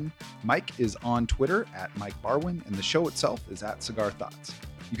JACSON. Mike is on Twitter at Mike Barwin, and the show itself is at Cigar Thoughts.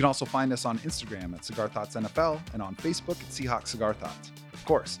 You can also find us on Instagram at Cigar Thoughts NFL and on Facebook at Seahawks Cigar Thoughts. Of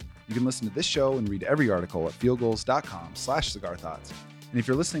course, you can listen to this show and read every article at fieldgoals.com/Cigar Thoughts. And if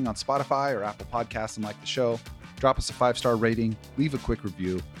you're listening on Spotify or Apple Podcasts and like the show, drop us a 5-star rating, leave a quick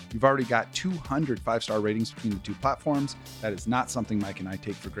review. You've already got 200 5-star ratings between the two platforms. That is not something Mike and I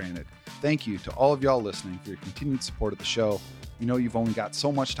take for granted. Thank you to all of y'all listening for your continued support of the show. We know you've only got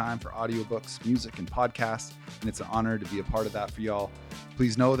so much time for audiobooks, music, and podcasts, and it's an honor to be a part of that for y'all.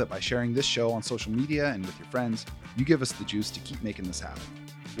 Please know that by sharing this show on social media and with your friends, you give us the juice to keep making this happen.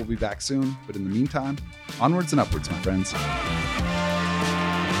 We'll be back soon, but in the meantime, onwards and upwards, my friends.